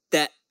get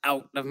that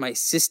out of my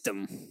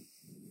system.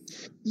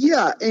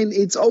 Yeah, and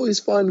it's always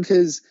fun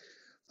because,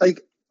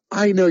 like,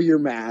 I know you're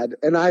mad,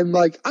 and I'm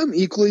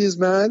equally as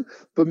mad,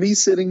 but me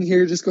sitting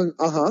here just going,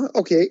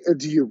 okay, or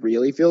do you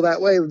really feel that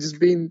way? Just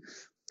being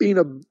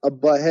a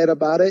butthead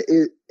about it,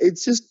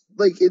 it's just,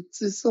 like,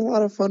 it's a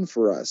lot of fun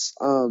for us.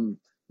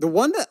 The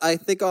one that I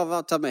think of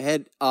off the top of my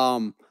head,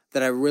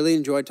 that I really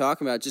enjoyed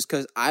talking about, just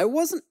because I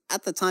wasn't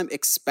at the time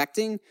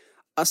expecting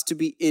us to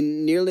be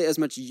in nearly as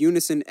much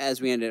unison as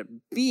we ended up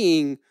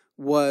being,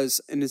 was,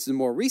 and this is a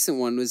more recent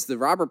one, was the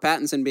Robert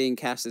Pattinson being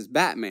cast as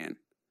Batman.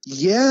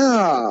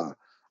 Yeah.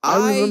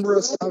 I remember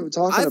us talking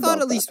about that. I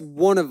thought at least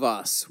one of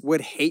us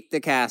would hate the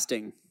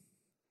casting.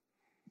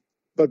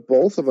 But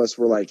both of us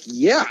were like,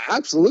 yeah,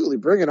 absolutely,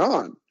 bring it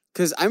on.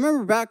 Because I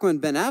remember back when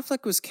Ben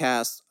Affleck was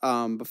cast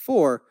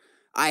before,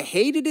 I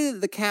hated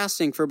the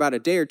casting for about a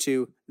day or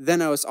two,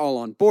 then I was all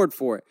on board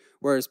for it.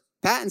 Whereas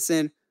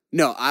Pattinson,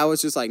 no, I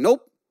was just like, nope,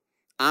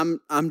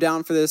 I'm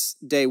down for this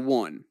day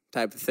one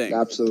type of thing.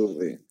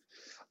 Absolutely.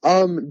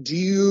 Do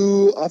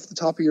you, off the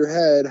top of your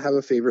head, have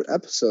a favorite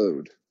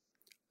episode?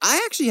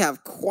 I actually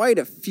have quite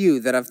a few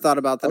that I've thought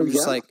about that I'm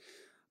just like,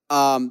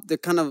 they're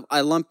kind of,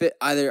 I lump it,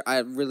 either I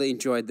really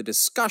enjoyed the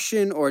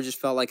discussion or just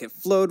felt like it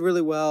flowed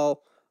really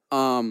well.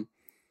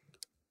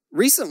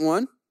 Recent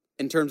one,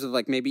 in terms of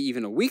like maybe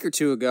even a week or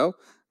two ago,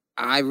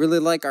 I really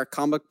like our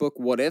comic book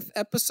What If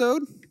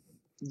episode.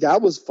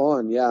 That was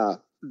fun, yeah.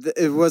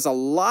 It was a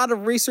lot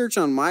of research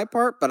on my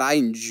part, but I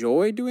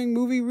enjoy doing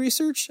movie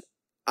research.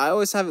 I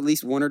always have at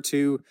least one or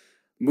two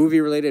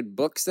movie-related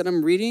books that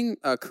I'm reading.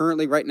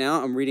 Currently, right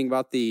now, I'm reading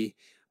about the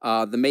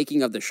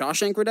making of the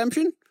Shawshank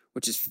Redemption,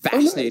 which is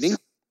fascinating.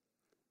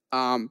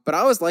 Oh, nice. But I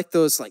always like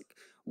those like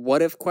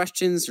what if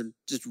questions or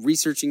just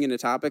researching into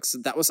topics.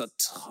 That was a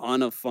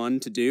ton of fun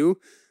to do.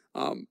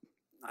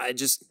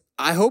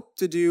 I hope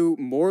to do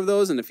more of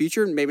those in the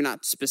future. Maybe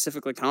not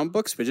specifically comic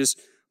books, but just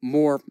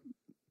more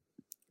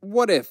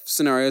what if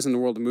scenarios in the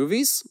world of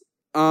movies.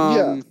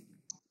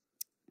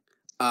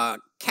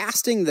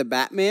 Casting the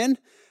Batman,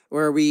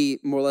 where we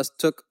more or less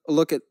took a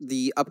look at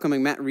the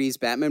upcoming Matt Reeves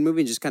Batman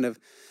movie and just kind of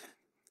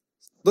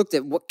looked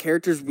at what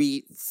characters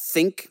we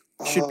think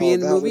should be in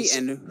the that movie was-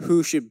 and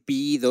who should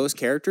be those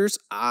characters.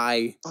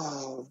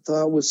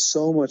 that was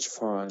so much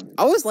fun.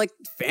 I always like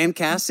fan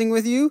casting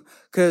with you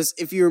because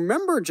if you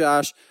remember,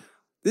 Josh,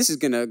 this is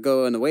gonna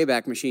go in the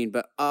Wayback Machine,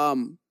 but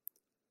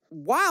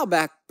while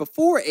back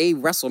before a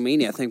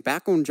WrestleMania, I think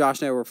back when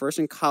Josh and I were first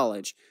in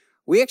college,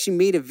 we actually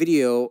made a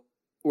video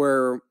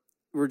where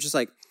we're just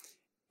like,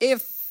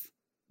 if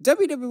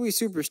WWE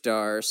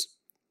superstars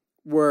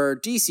were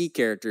DC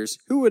characters,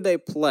 who would they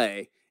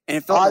play? And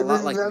it felt a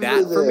lot like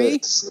that for me.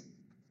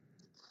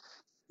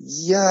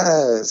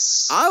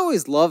 Yes. I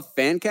always love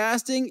fan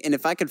casting, and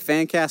if I could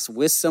fan cast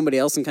with somebody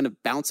else and kind of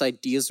bounce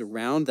ideas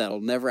around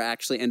that'll never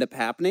actually end up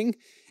happening,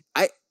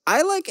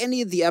 I like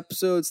any of the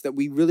episodes that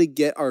we really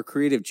get our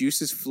creative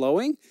juices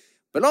flowing.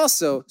 But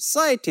also,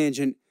 side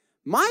tangent,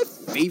 my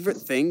favorite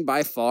thing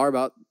by far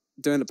about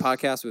doing the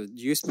podcast with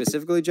you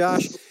specifically,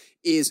 Josh,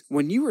 is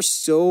when you were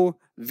so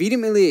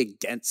vehemently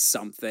against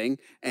something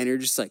and you're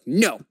just like,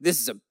 no, this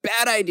is a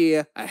bad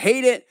idea. I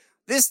hate it.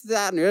 This,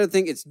 that, and the other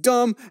thing, it's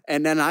dumb.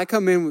 And then I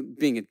come in with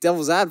being a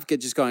devil's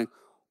advocate, just going,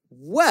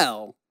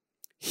 well,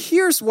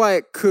 here's why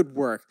it could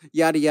work.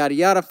 Yada, yada,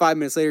 yada. 5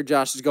 minutes later,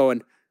 Josh is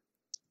going,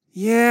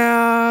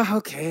 yeah,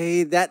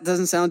 okay, that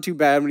doesn't sound too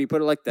bad when you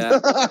put it like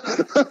that.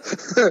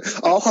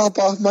 I'll hop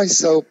off my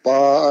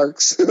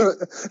soapbox.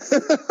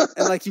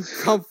 And like you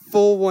come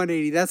full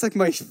 180. That's like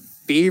my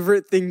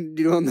favorite thing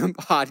to do on the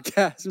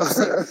podcast.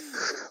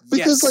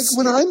 Because yes. like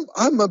when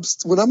I'm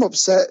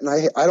upset and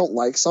I don't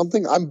like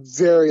something, I'm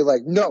very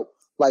like, no,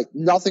 like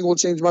nothing will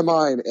change my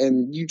mind.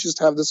 And you just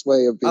have this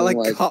way of being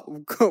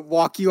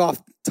walk you off,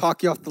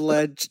 talk you off the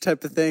ledge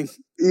type of thing.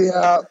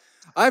 Yeah.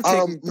 I've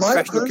taken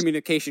professional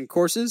communication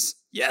courses.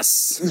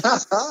 Yes.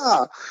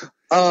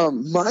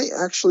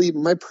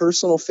 My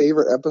personal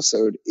favorite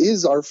episode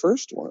is our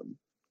first one.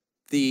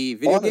 The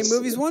video game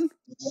movies one?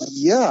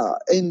 Yeah.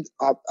 And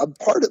a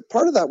part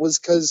of that was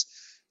because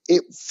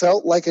it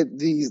felt like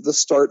the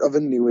start of a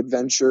new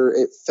adventure.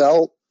 It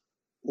felt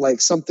like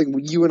something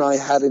you and I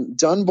hadn't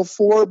done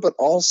before, but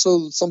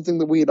also something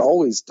that we had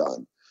always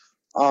done.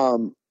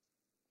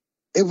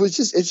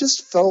 It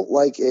just felt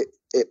like it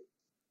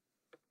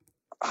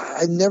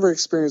I never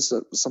experienced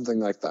something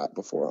like that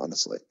before,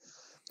 honestly.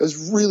 It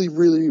was really,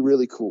 really,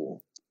 really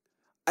cool.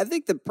 I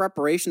think the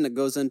preparation that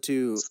goes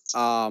into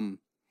the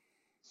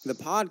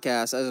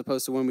podcast, as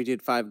opposed to when we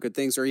did 5 Good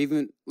Things, or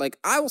even, like,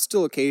 I will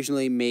still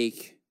occasionally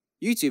make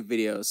YouTube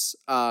videos.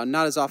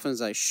 Not as often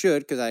as I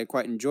should, because I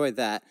quite enjoy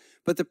that.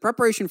 But the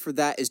preparation for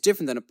that is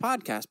different than a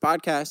podcast.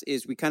 Podcast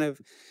is we kind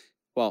of,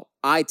 well,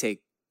 I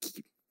keep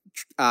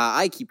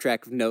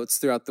track of notes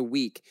throughout the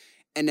week.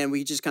 And then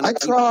we just kind of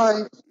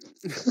try.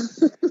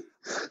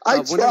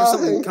 Whenever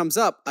something comes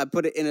up, I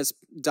put it in a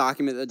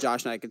document that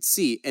Josh and I could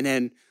see, and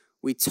then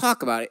we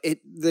talk about it.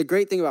 The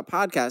great thing about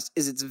podcasts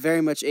is it's very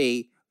much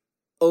a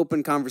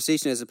open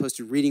conversation as opposed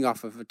to reading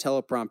off of a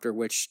teleprompter,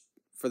 which,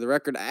 for the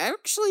record, I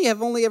actually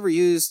have only ever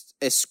used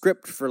a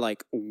script for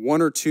like 1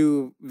 or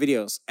 2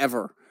 videos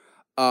ever.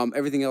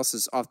 Everything else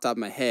is off the top of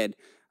my head.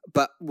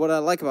 But what I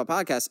like about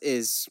podcasts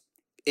is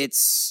it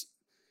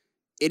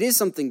is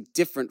something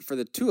different for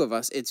the two of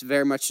us. It's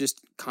very much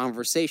just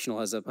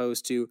conversational as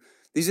opposed to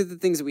these are the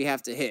things that we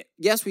have to hit.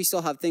 Yes, we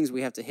still have things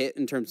we have to hit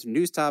in terms of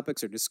news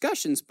topics or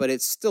discussions, but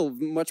it's still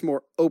much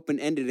more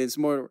open-ended. It's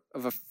more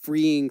of a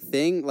freeing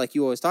thing. Like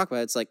you always talk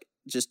about, it's like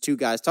just 2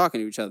 guys talking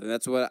to each other.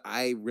 That's what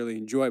I really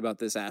enjoy about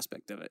this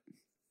aspect of it.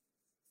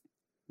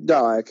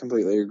 No, I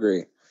completely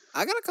agree.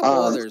 I got a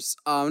couple others.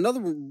 Another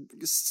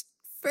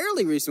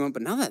fairly recent one,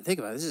 but now that I think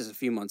about it, this is a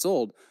few months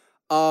old.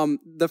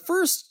 The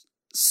first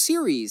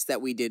series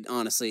that we did,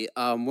 honestly,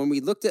 when we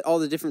looked at all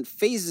the different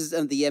phases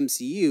of the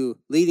MCU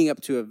leading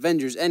up to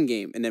Avengers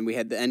Endgame, and then we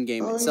had the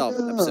Endgame itself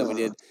episode. We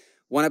did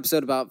 1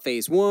 episode about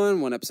Phase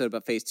 1, 1 episode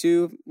about Phase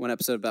 2, 1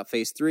 episode about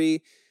Phase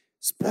 3.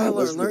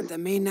 Spoiler alert, that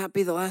may not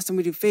be the last time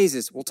we do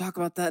phases. We'll talk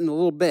about that in a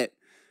little bit.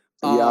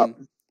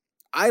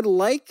 I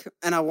like,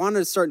 and I wanted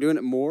to start doing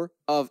it more,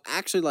 of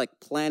actually like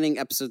planning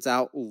episodes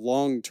out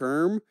long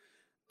term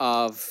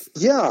of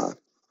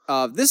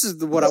this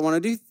is what I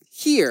want to do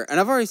here. And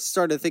I've already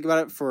started to think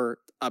about it for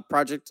a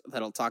project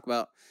that I'll talk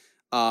about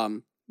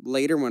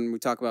later when we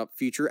talk about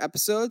future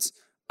episodes.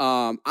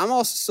 I'm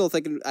also still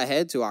thinking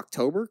ahead to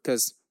October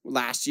because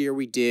last year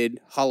we did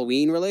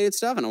Halloween related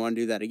stuff and I want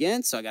to do that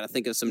again. So I got to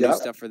think of some new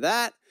stuff for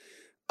that.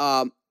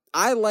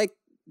 I like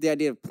the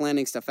idea of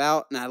planning stuff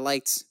out, and I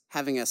liked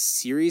having a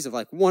series of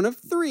like 1 of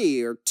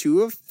 3 or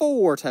 2 of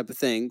 4 type of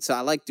thing. So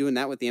I like doing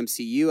that with the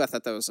MCU. I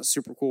thought that was a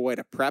super cool way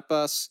to prep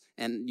us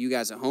and you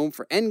guys at home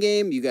for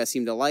Endgame. You guys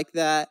seem to like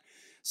that.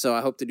 So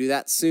I hope to do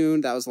that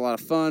soon. That was a lot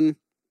of fun.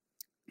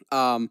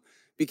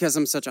 Because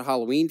I'm such a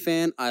Halloween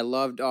fan, I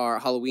loved our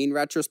Halloween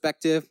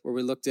retrospective where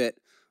we looked at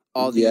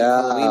all the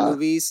Halloween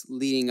movies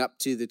leading up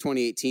to the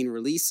 2018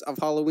 release of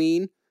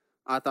Halloween.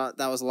 I thought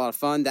that was a lot of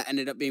fun. That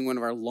ended up being one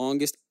of our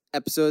longest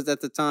episodes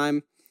at the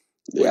time.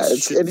 Yeah,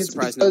 it's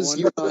because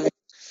you and I.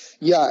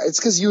 Yeah, it's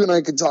because you and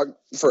I could talk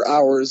for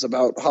hours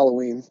about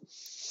Halloween.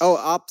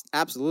 Oh,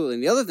 absolutely.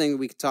 And the other thing that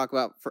we could talk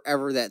about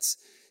forever that's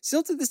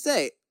still to this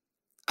day,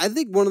 I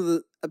think one of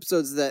the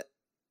episodes that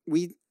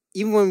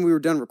even when we were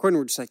done recording,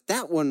 we're just like,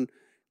 that one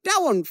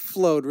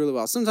flowed really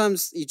well.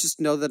 Sometimes you just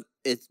know that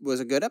it was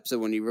a good episode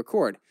when you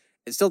record.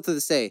 And still to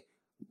this day,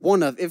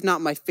 one of, if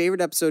not my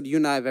favorite episode you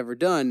and I have ever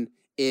done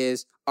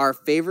is our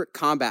favorite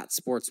combat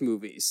sports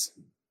movies.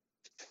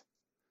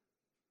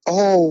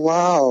 Oh,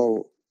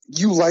 wow.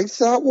 You liked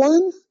that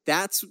one?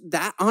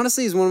 That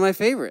honestly is one of my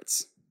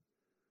favorites.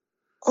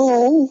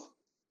 Oh,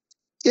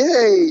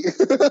 yay.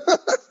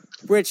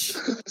 Which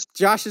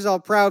Josh is all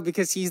proud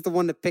because he's the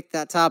one that picked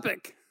that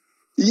topic.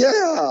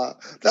 Yeah,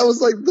 that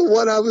was like the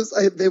one I was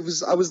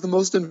the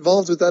most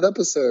involved with that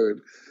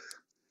episode.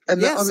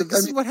 And yeah, so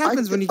this is what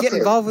happens when you get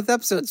involved with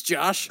episodes,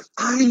 Josh.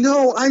 I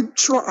know. I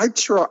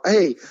try.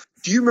 Hey,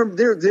 do you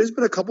remember? There's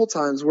been a couple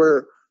times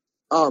where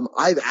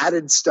I've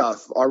added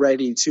stuff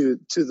already to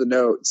the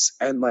notes,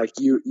 and like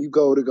you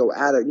go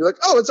add it, and you're like,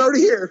 oh, it's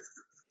already here.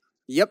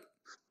 Yep,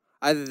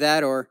 either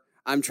that or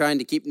I'm trying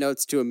to keep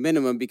notes to a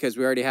minimum because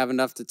we already have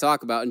enough to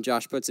talk about, and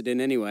Josh puts it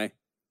in anyway.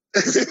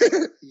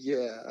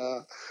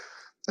 Yeah.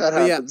 That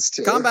happens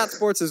too. Combat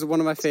sports is one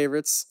of my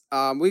favorites.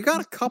 We've got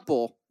a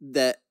couple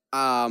that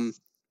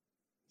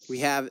we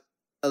have,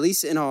 at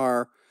least in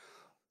our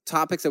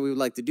topics that we would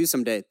like to do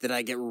someday, that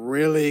I get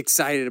really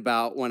excited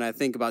about when I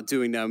think about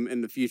doing them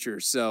in the future.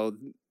 So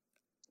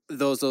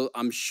those will,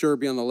 I'm sure,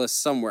 be on the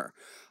list somewhere.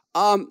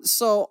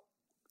 So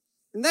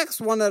next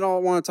one that I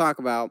want to talk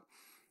about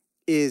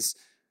is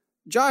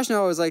Josh and I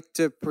always like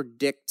to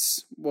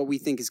predict what we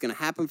think is going to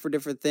happen for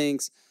different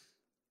things.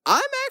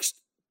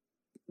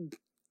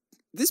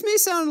 This may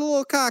sound a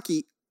little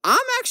cocky. I'm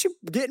actually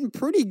getting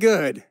pretty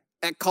good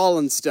at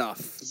calling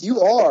stuff.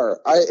 You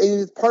are.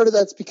 And part of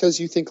that's because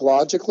you think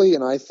logically,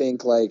 and I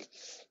think like,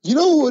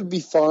 what would be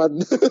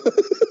fun?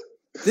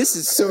 This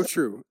is so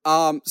true.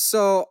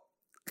 So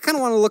I kind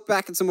of want to look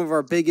back at some of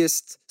our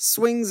biggest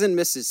swings and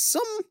misses.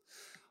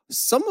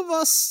 Some of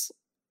us,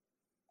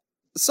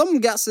 some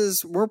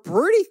guesses were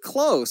pretty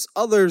close.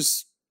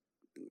 Others,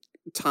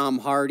 Tom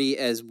Hardy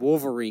as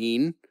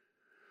Wolverine.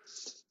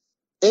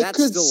 It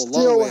could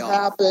still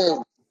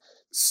happen.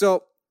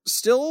 So,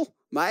 still,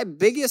 my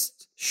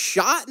biggest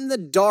shot in the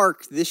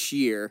dark this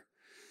year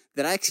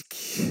that I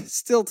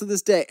still to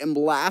this day am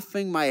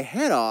laughing my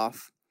head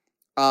off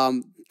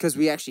because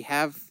we actually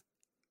have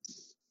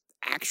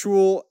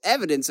actual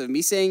evidence of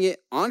me saying it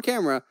on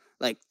camera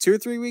like 2 or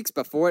 3 weeks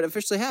before it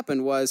officially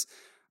happened was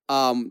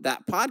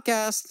that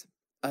podcast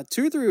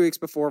 2 or 3 weeks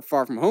before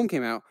Far From Home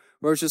came out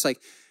where it's just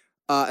like,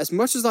 as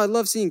much as I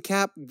love seeing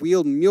Cap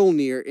wield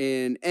Mjolnir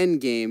in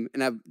Endgame,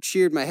 and I've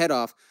cheered my head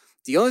off,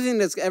 the only thing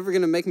that's ever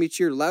going to make me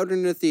cheer louder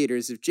in the theater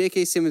is if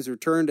J.K. Simmons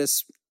returned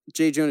as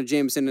J. Jonah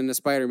Jameson in a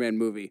Spider-Man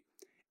movie.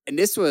 And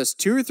this was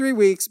 2 or 3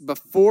 weeks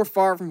before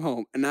Far From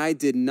Home, and I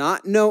did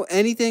not know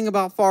anything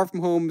about Far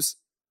From Home's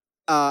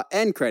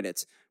end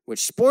credits,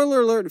 which,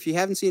 spoiler alert, if you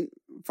haven't seen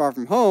Far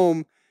From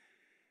Home,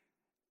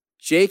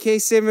 J.K.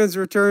 Simmons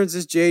returns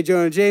as J.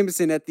 Jonah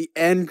Jameson at the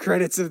end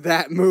credits of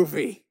that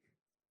movie.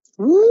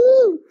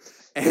 Woo!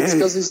 It's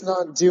because he's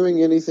not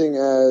doing anything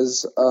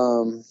as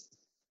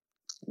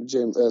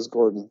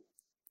Gordon.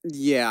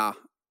 Yeah,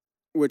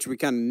 which we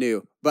kind of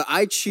knew. But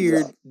I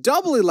cheered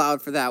doubly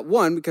loud for that.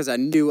 One, because I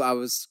knew I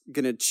was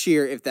going to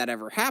cheer if that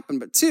ever happened.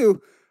 But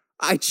two,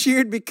 I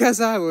cheered because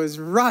I was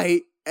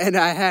right and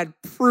I had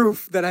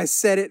proof that I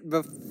said it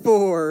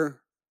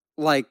before,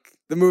 like,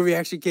 the movie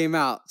actually came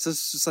out. So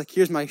it's just like,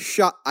 here's my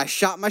shot. I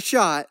shot my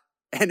shot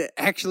and it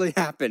actually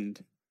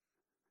happened.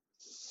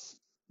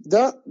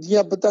 But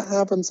that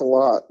happens a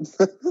lot.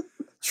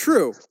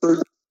 True.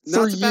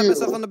 Not to pat you.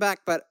 myself on the back,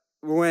 but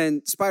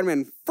when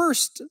Spider-Man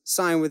first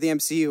signed with the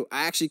MCU,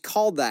 I actually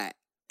called that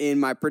in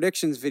my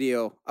predictions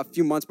video a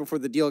few months before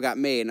the deal got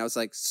made. And I was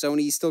like,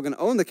 Sony's still going to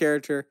own the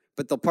character,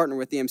 but they'll partner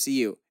with the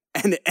MCU.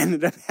 And it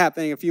ended up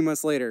happening a few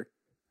months later.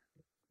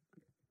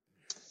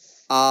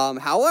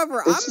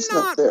 However, I'm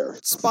not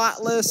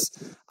spotless.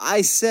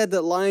 I said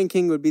that Lion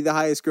King would be the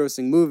highest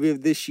grossing movie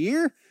of this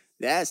year.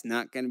 That's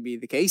not going to be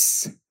the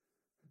case.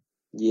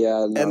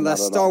 Yeah, no,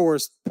 unless Star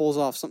Wars pulls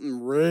off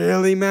something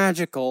really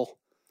magical.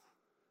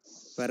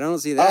 But I don't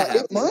see that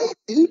happening. It might,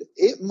 dude.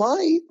 It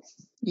might.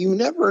 You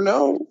never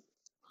know.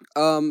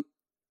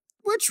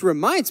 Which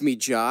reminds me,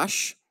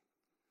 Josh,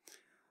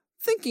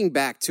 thinking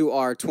back to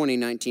our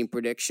 2019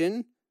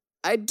 prediction,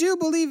 I do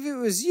believe it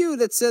was you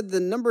that said the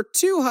number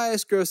 2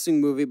 highest grossing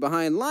movie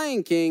behind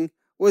Lion King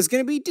was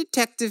going to be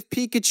Detective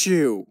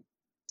Pikachu.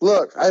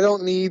 Look, I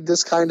don't need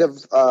this kind of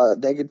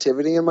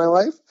negativity in my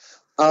life.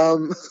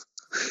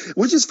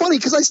 Which is funny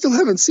because I still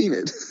haven't seen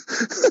it.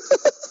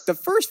 The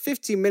first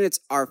 15 minutes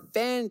are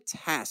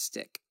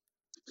fantastic.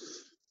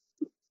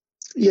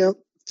 Yeah.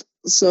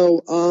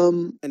 So,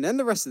 and then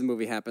the rest of the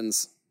movie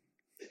happens.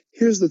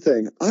 Here's the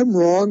thing. I'm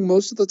wrong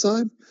most of the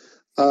time.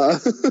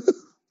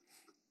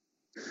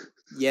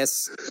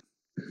 Yes.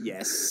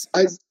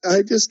 I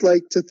just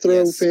like to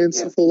throw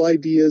fanciful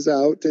ideas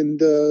out and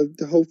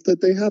hope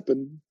that they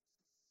happen.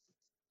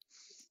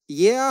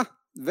 Yeah,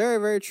 very,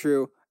 very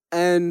true.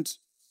 And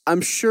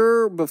I'm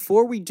sure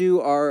before we do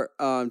our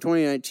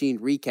 2019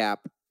 recap,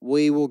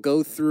 we will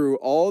go through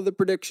all the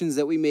predictions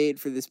that we made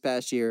for this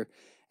past year,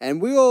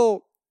 and we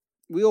will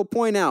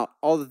point out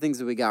all the things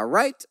that we got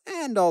right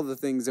and all the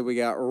things that we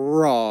got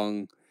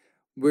wrong.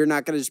 We're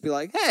not going to just be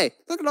like, hey,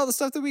 look at all the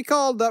stuff that we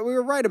called that we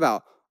were right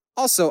about.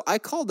 Also, I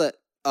called it.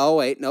 Oh,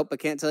 wait, nope, I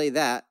can't tell you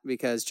that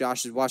because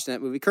Josh is watching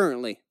that movie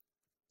currently.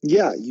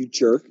 Yeah, you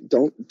jerk.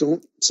 Don't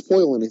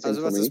spoil anything for me. I was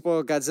about to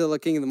spoil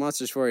Godzilla King of the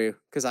Monsters for you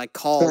because I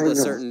called a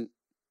certain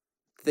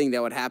thing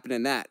that would happen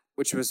in that,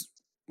 which was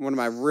one of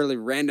my really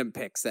random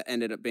picks that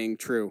ended up being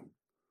true.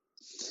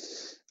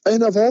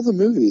 And of all the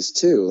movies,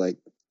 too, like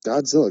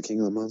Godzilla King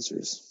of the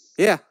Monsters.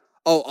 Yeah.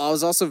 Oh, I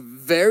was also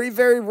very,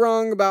 very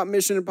wrong about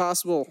Mission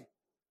Impossible.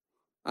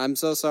 I'm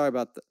so sorry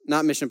about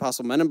not Mission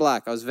Impossible, Men in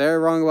Black. I was very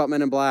wrong about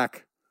Men in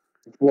Black.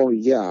 Well,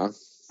 yeah.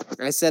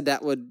 I said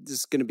that was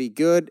just going to be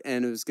good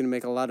and it was going to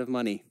make a lot of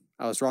money.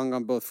 I was wrong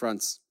on both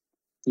fronts.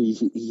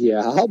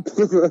 Yeah.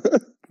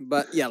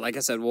 But yeah, like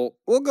I said,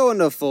 we'll go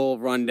into a full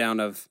rundown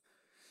of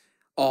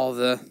all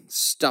the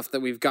stuff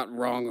that we've got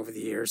wrong over the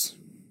years.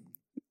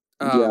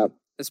 Yeah.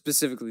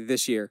 Specifically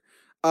this year.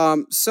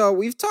 So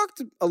we've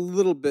talked a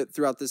little bit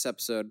throughout this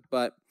episode,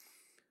 but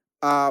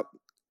I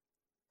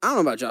don't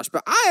know about Josh,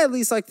 but I at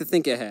least like to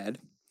think ahead.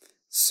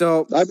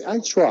 So I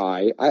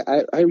try.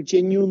 I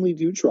genuinely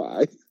do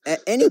try. At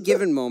any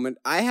given moment,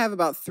 I have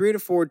about 3 to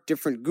 4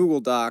 different Google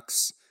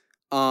Docs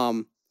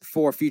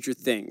for future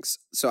things.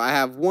 So I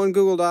have one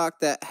Google Doc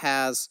that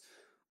has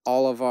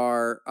all of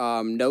our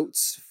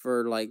notes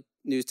for like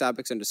news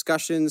topics and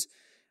discussions.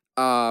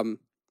 And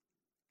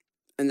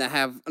I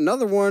have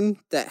another one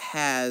that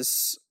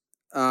has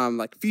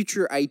like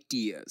future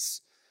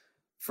ideas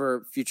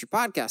for future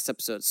podcast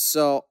episodes.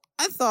 So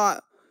I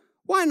thought,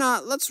 why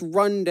not? Let's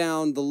run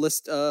down the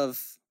list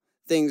of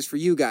things for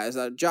you guys.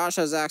 Josh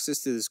has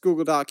access to this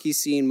Google Doc. He's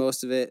seen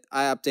most of it.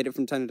 I update it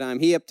from time to time.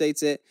 He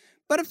updates it.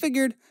 But I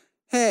figured,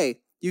 hey,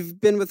 you've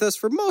been with us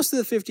for most of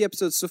the 50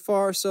 episodes so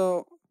far,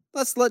 so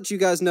let's let you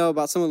guys know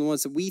about some of the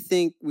ones that we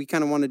think we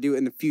kind of want to do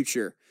in the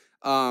future.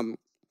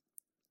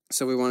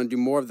 So we want to do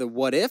more of the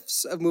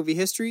what-ifs of movie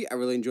history. I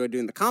really enjoy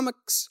doing the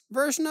comics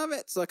version of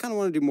it, so I kind of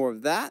want to do more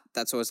of that.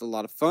 That's always a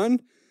lot of fun.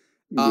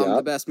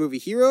 The best movie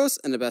heroes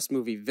and the best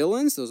movie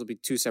villains. Those will be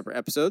 2 separate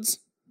episodes.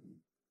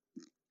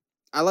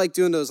 I like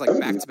doing those like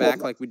back to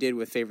back, like we did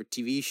with favorite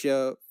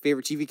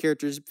TV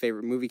characters,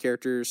 favorite movie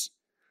characters,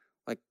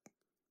 like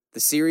the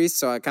series.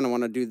 So I kind of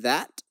want to do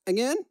that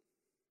again.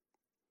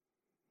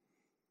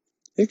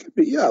 It could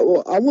be, yeah.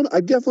 Well,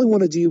 I definitely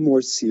want to do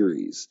more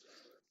series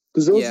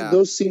because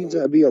those seem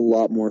to be a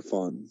lot more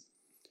fun.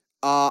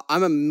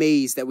 I'm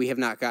amazed that we have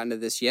not gotten to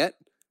this yet.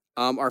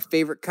 Our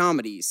favorite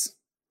comedies.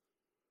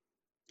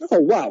 Oh,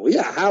 wow.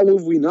 Yeah, how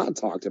have we not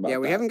talked about that? Yeah,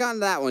 we haven't gotten to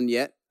that one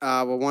yet.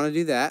 We'll want to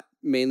do that,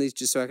 mainly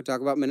just so I can talk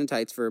about Men in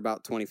Tights for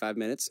about 25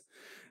 minutes.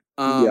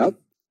 Movies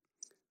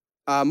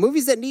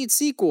that need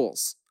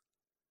sequels.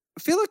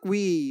 I feel like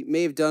we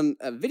may have done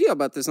a video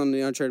about this on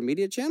the Uncharted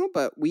Media channel,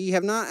 but we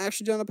have not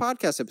actually done a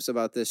podcast episode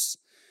about this.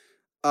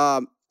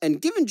 And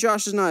given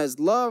Josh and I's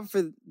love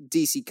for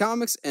DC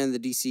Comics and the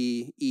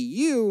DC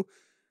EU,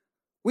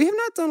 we have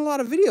not done a lot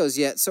of videos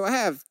yet, so I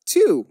have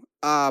 2.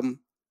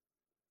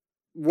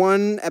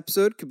 One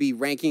episode could be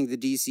ranking the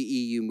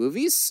DCEU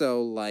movies,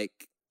 so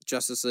like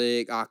Justice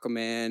League,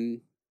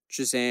 Aquaman,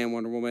 Shazam,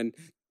 Wonder Woman.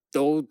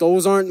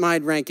 Those aren't my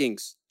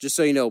rankings, just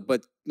so you know,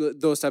 but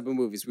those type of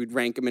movies. We'd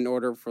rank them in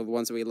order for the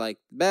ones that we like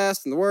the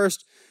best and the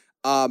worst.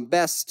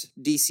 Best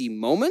DC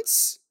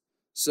moments.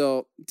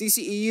 So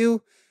DCEU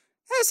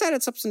has had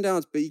its ups and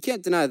downs, but you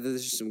can't deny that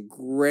there's some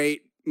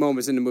great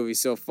moments in the movie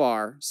so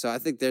far. So I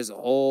think there's a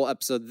whole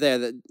episode there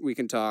that we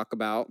can talk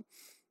about.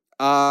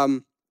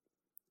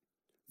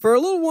 For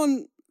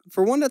one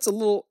that's a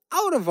little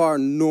out of our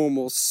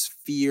normal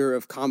sphere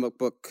of comic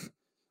book,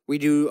 we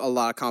do a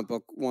lot of comic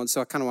book ones,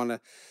 so I kind of want to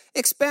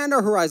expand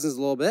our horizons a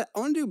little bit. I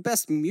want to do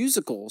best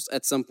musicals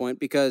at some point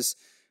because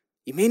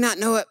you may not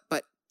know it,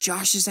 but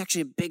Josh is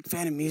actually a big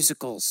fan of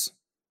musicals.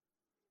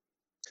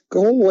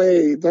 Go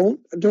away.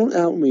 Don't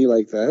out me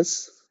like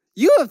this.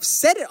 You have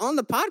said it on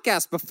the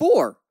podcast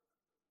before.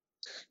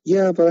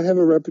 Yeah, but I have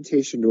a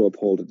reputation to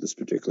uphold at this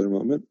particular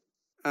moment.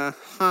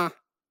 Uh-huh.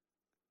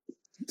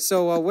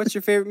 So, what's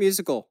your favorite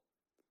musical?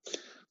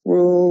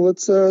 Well,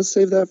 let's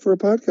save that for a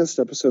podcast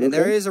episode. And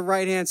okay? there is a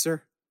right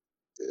answer.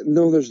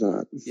 No, there's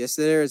not. Yes,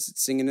 there is.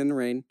 It's Singing in the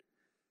Rain.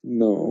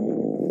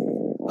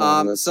 No.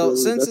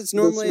 Since it's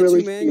normally a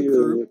 2-man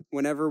group,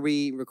 whenever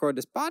we record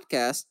this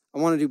podcast, I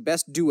want to do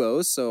best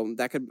duos. So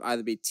that could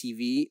either be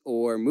TV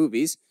or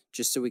movies,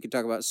 just so we can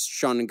talk about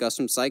Sean and Gus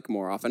from Psych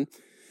more often.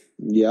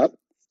 Yep.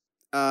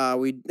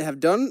 We have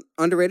done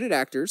underrated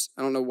actors.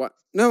 I don't know what.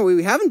 No,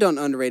 we haven't done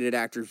underrated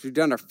actors. We've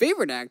done our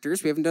favorite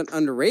actors. We haven't done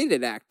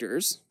underrated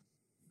actors.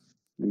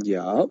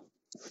 Yep.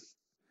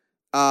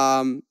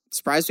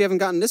 Surprised we haven't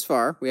gotten this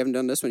far. We haven't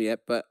done this one yet,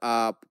 but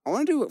I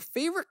want to do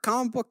favorite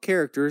comic book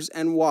characters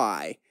and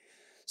why.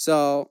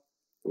 So.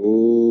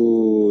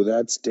 Ooh,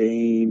 that's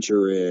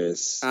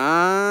dangerous.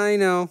 I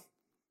know.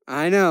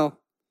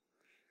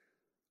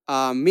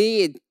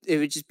 Me, it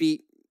would just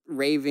be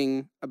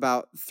raving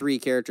about 3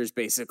 characters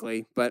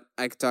basically, but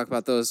I could talk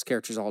about those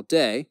characters all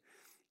day.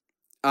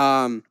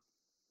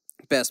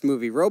 Best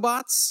movie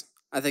robots,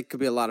 I think could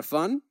be a lot of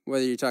fun.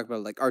 Whether you talk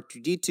about like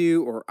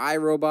R2-D2 or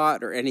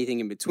iRobot or anything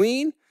in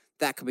between,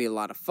 that could be a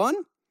lot of fun.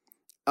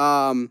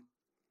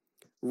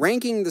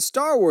 Ranking the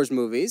Star Wars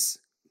movies,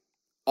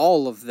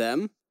 all of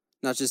them,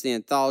 not just the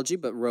anthology,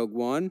 but Rogue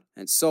One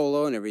and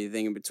Solo and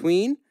everything in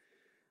between.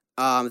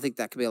 I think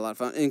that could be a lot of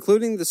fun,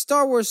 including the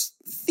Star Wars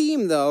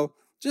theme, though.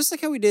 Just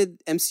like how we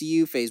did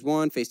MCU Phase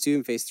 1, Phase 2,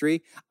 and Phase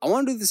 3, I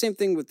want to do the same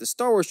thing with the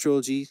Star Wars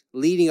trilogy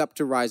leading up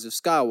to Rise of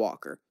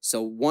Skywalker.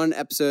 So one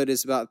episode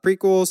is about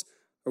prequels,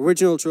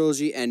 original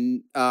trilogy,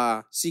 and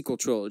sequel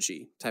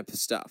trilogy type of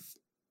stuff.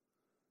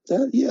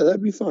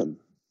 That'd be fun.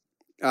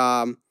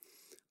 I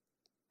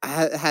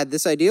had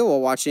this idea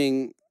while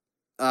watching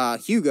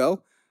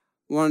Hugo.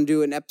 We want to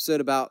do an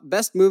episode about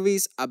best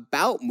movies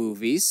about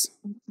movies.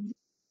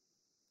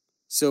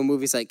 So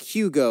movies like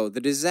Hugo, The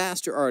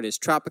Disaster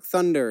Artist, Tropic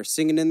Thunder,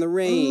 Singing in the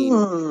Rain.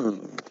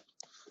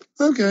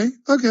 Okay.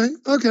 Most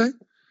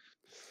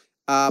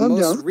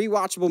down.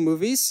 rewatchable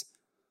movies.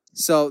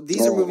 So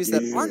these are movies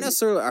that aren't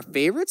necessarily our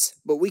favorites,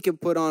 but we can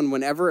put on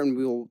whenever and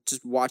we'll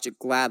just watch it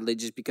gladly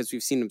just because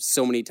we've seen them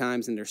so many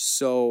times and they're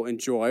so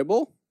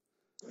enjoyable.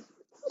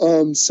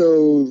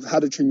 So How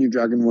to Train Your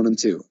Dragon 1 and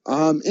 2.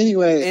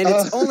 Anyway. And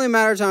it's only a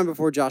matter of time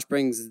before Josh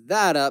brings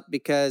that up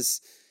because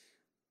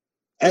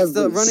it's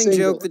the running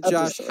joke that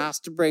Josh has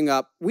to bring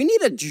up. We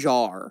need a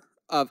jar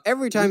of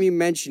every time you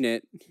mention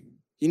it,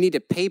 you need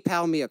to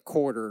PayPal me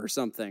 $0.25 or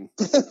something.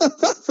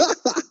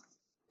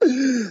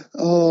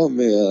 Oh,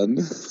 man.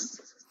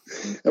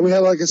 And we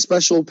have like a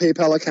special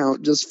PayPal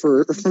account just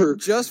for...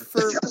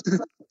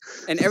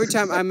 And every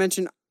time I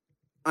mention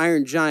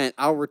Iron Giant,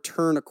 I'll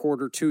return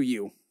 $0.25 to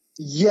you.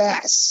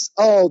 Yes.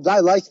 Oh, I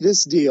like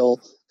this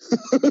deal.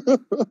 But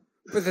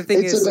the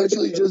thing is,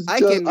 I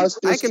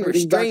can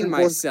restrain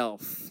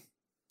myself.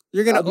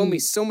 You're going to owe me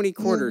so many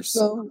quarters.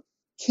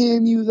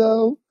 Can you,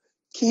 though?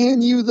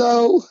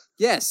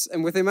 Yes,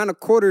 and with the amount of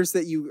quarters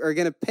that you are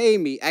going to pay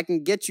me, I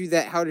can get you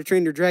that How to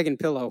Train Your Dragon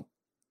pillow.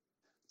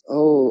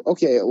 Oh,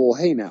 okay. Well,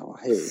 hey now.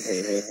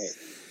 Hey.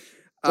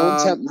 Don't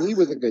tempt me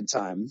with a good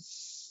time.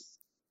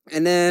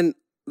 And then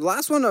the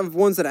last one of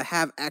ones that I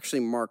have actually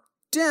marked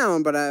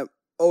down, but I'm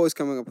always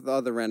coming up with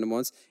other random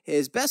ones,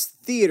 is best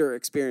theater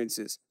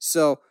experiences.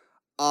 So,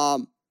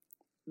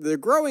 the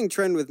growing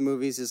trend with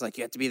movies is like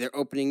you have to be there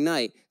opening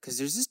night because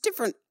there's this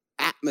different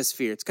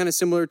atmosphere. It's kind of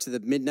similar to the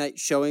midnight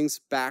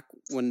showings back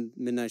when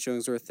midnight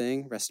showings were a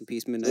thing. Rest in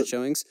peace, midnight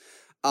showings.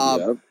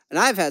 And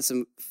I've had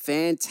some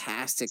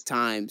fantastic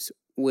times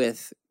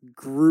with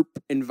group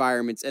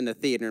environments in the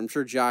theater. I'm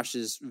sure Josh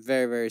is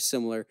very, very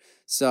similar.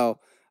 So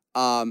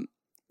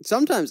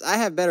sometimes I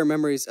have better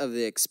memories of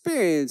the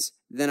experience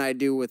than I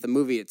do with the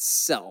movie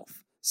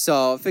itself.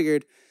 So I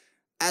figured,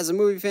 as a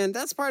movie fan,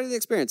 that's part of the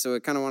experience. So I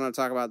kind of want to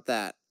talk about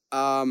that.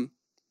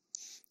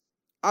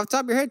 Off the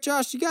top of your head,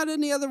 Josh, you got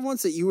any other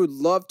ones that you would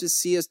love to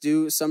see us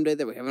do someday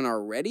that we haven't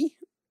already?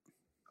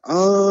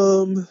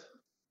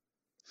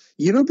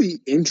 Be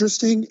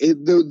interesting.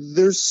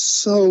 They're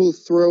so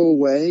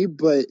throwaway,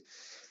 but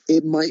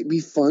it might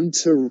be fun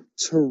to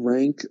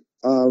rank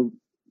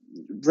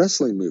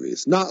wrestling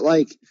movies. Not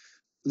like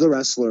The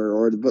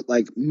Wrestler, but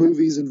like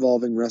movies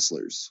involving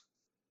wrestlers.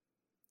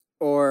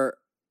 Or,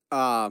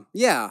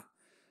 yeah.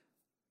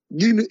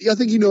 I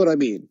think you know what I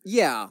mean.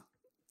 Yeah.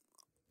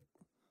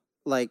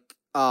 Like,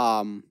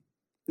 not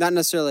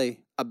necessarily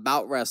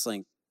about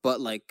wrestling,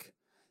 but like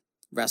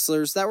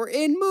wrestlers that were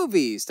in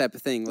movies type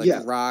of thing.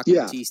 Like Rock,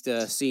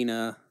 Batista,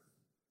 Cena.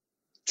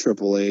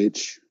 Triple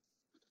H.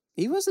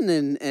 He wasn't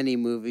in any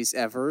movies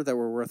ever that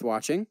were worth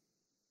watching.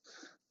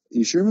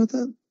 You sure about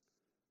that?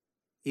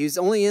 He was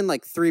only in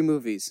like 3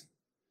 movies.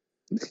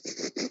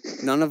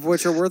 None of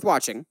which are worth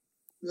watching.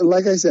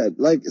 Like I said,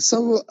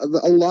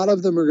 a lot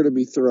of them are going to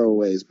be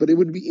throwaways, but it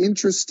would be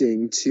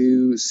interesting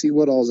to see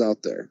what all's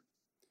out there.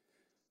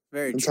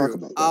 Very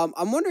true.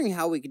 I'm wondering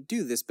how we could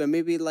do this, but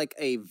maybe like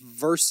a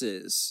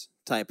versus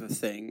type of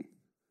thing.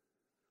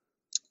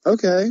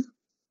 Okay.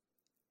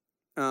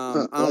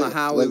 I don't know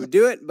how we would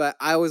do it, but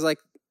I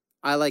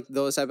like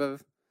those type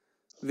of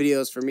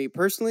videos for me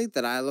personally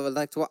that I would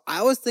like to watch. I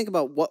always think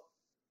about what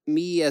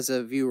me as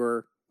a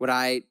viewer would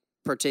I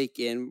partake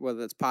in,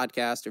 whether it's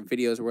podcasts or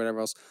videos or whatever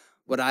else,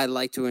 would I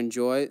like to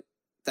enjoy.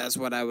 That's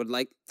what I would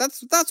like.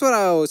 That's what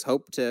I always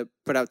hope to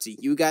put out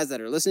to you guys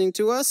that are listening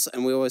to us,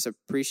 and we always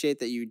appreciate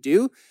that you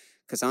do,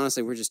 because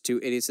honestly, we're just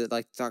 2 idiots that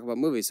like to talk about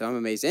movies, so I'm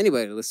amazed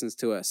anybody that listens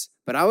to us.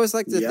 But I always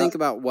like to think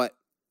about what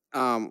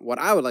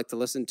I would like to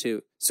listen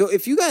to. So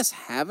if you guys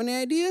have any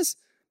ideas,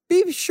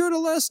 be sure to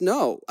let us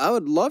know. I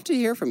would love to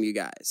hear from you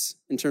guys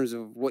in terms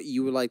of what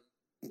you would like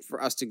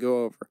for us to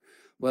go over,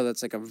 whether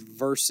it's like a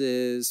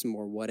versus,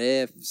 more what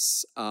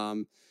ifs,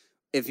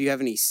 if you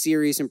have any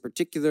series in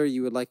particular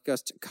you would like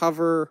us to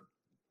cover,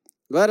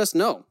 let us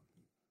know.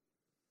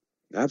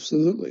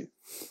 Absolutely.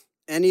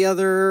 Any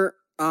other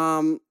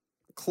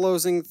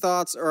closing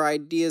thoughts or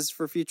ideas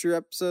for future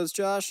episodes,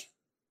 Josh?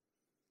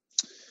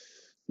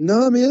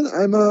 No, man,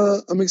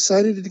 I'm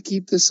excited to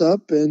keep this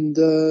up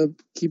and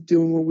keep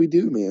doing what we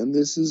do, man.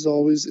 It's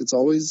always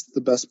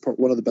the best part,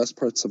 one of the best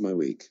parts of my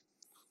week.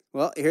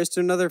 Well, here's to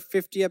another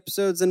 50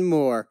 episodes and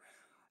more.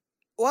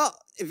 Well,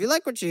 if you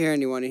like what you hear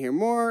and you want to hear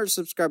more,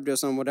 subscribe to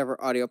us on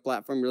whatever audio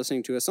platform you're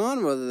listening to us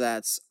on, whether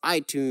that's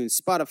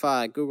iTunes,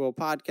 Spotify, Google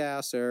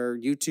Podcasts, or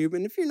YouTube.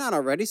 And if you're not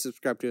already,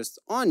 subscribe to us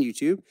on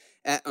YouTube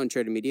at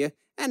Uncharted Media.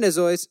 And as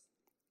always,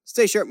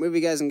 stay sharp,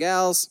 movie guys and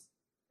gals.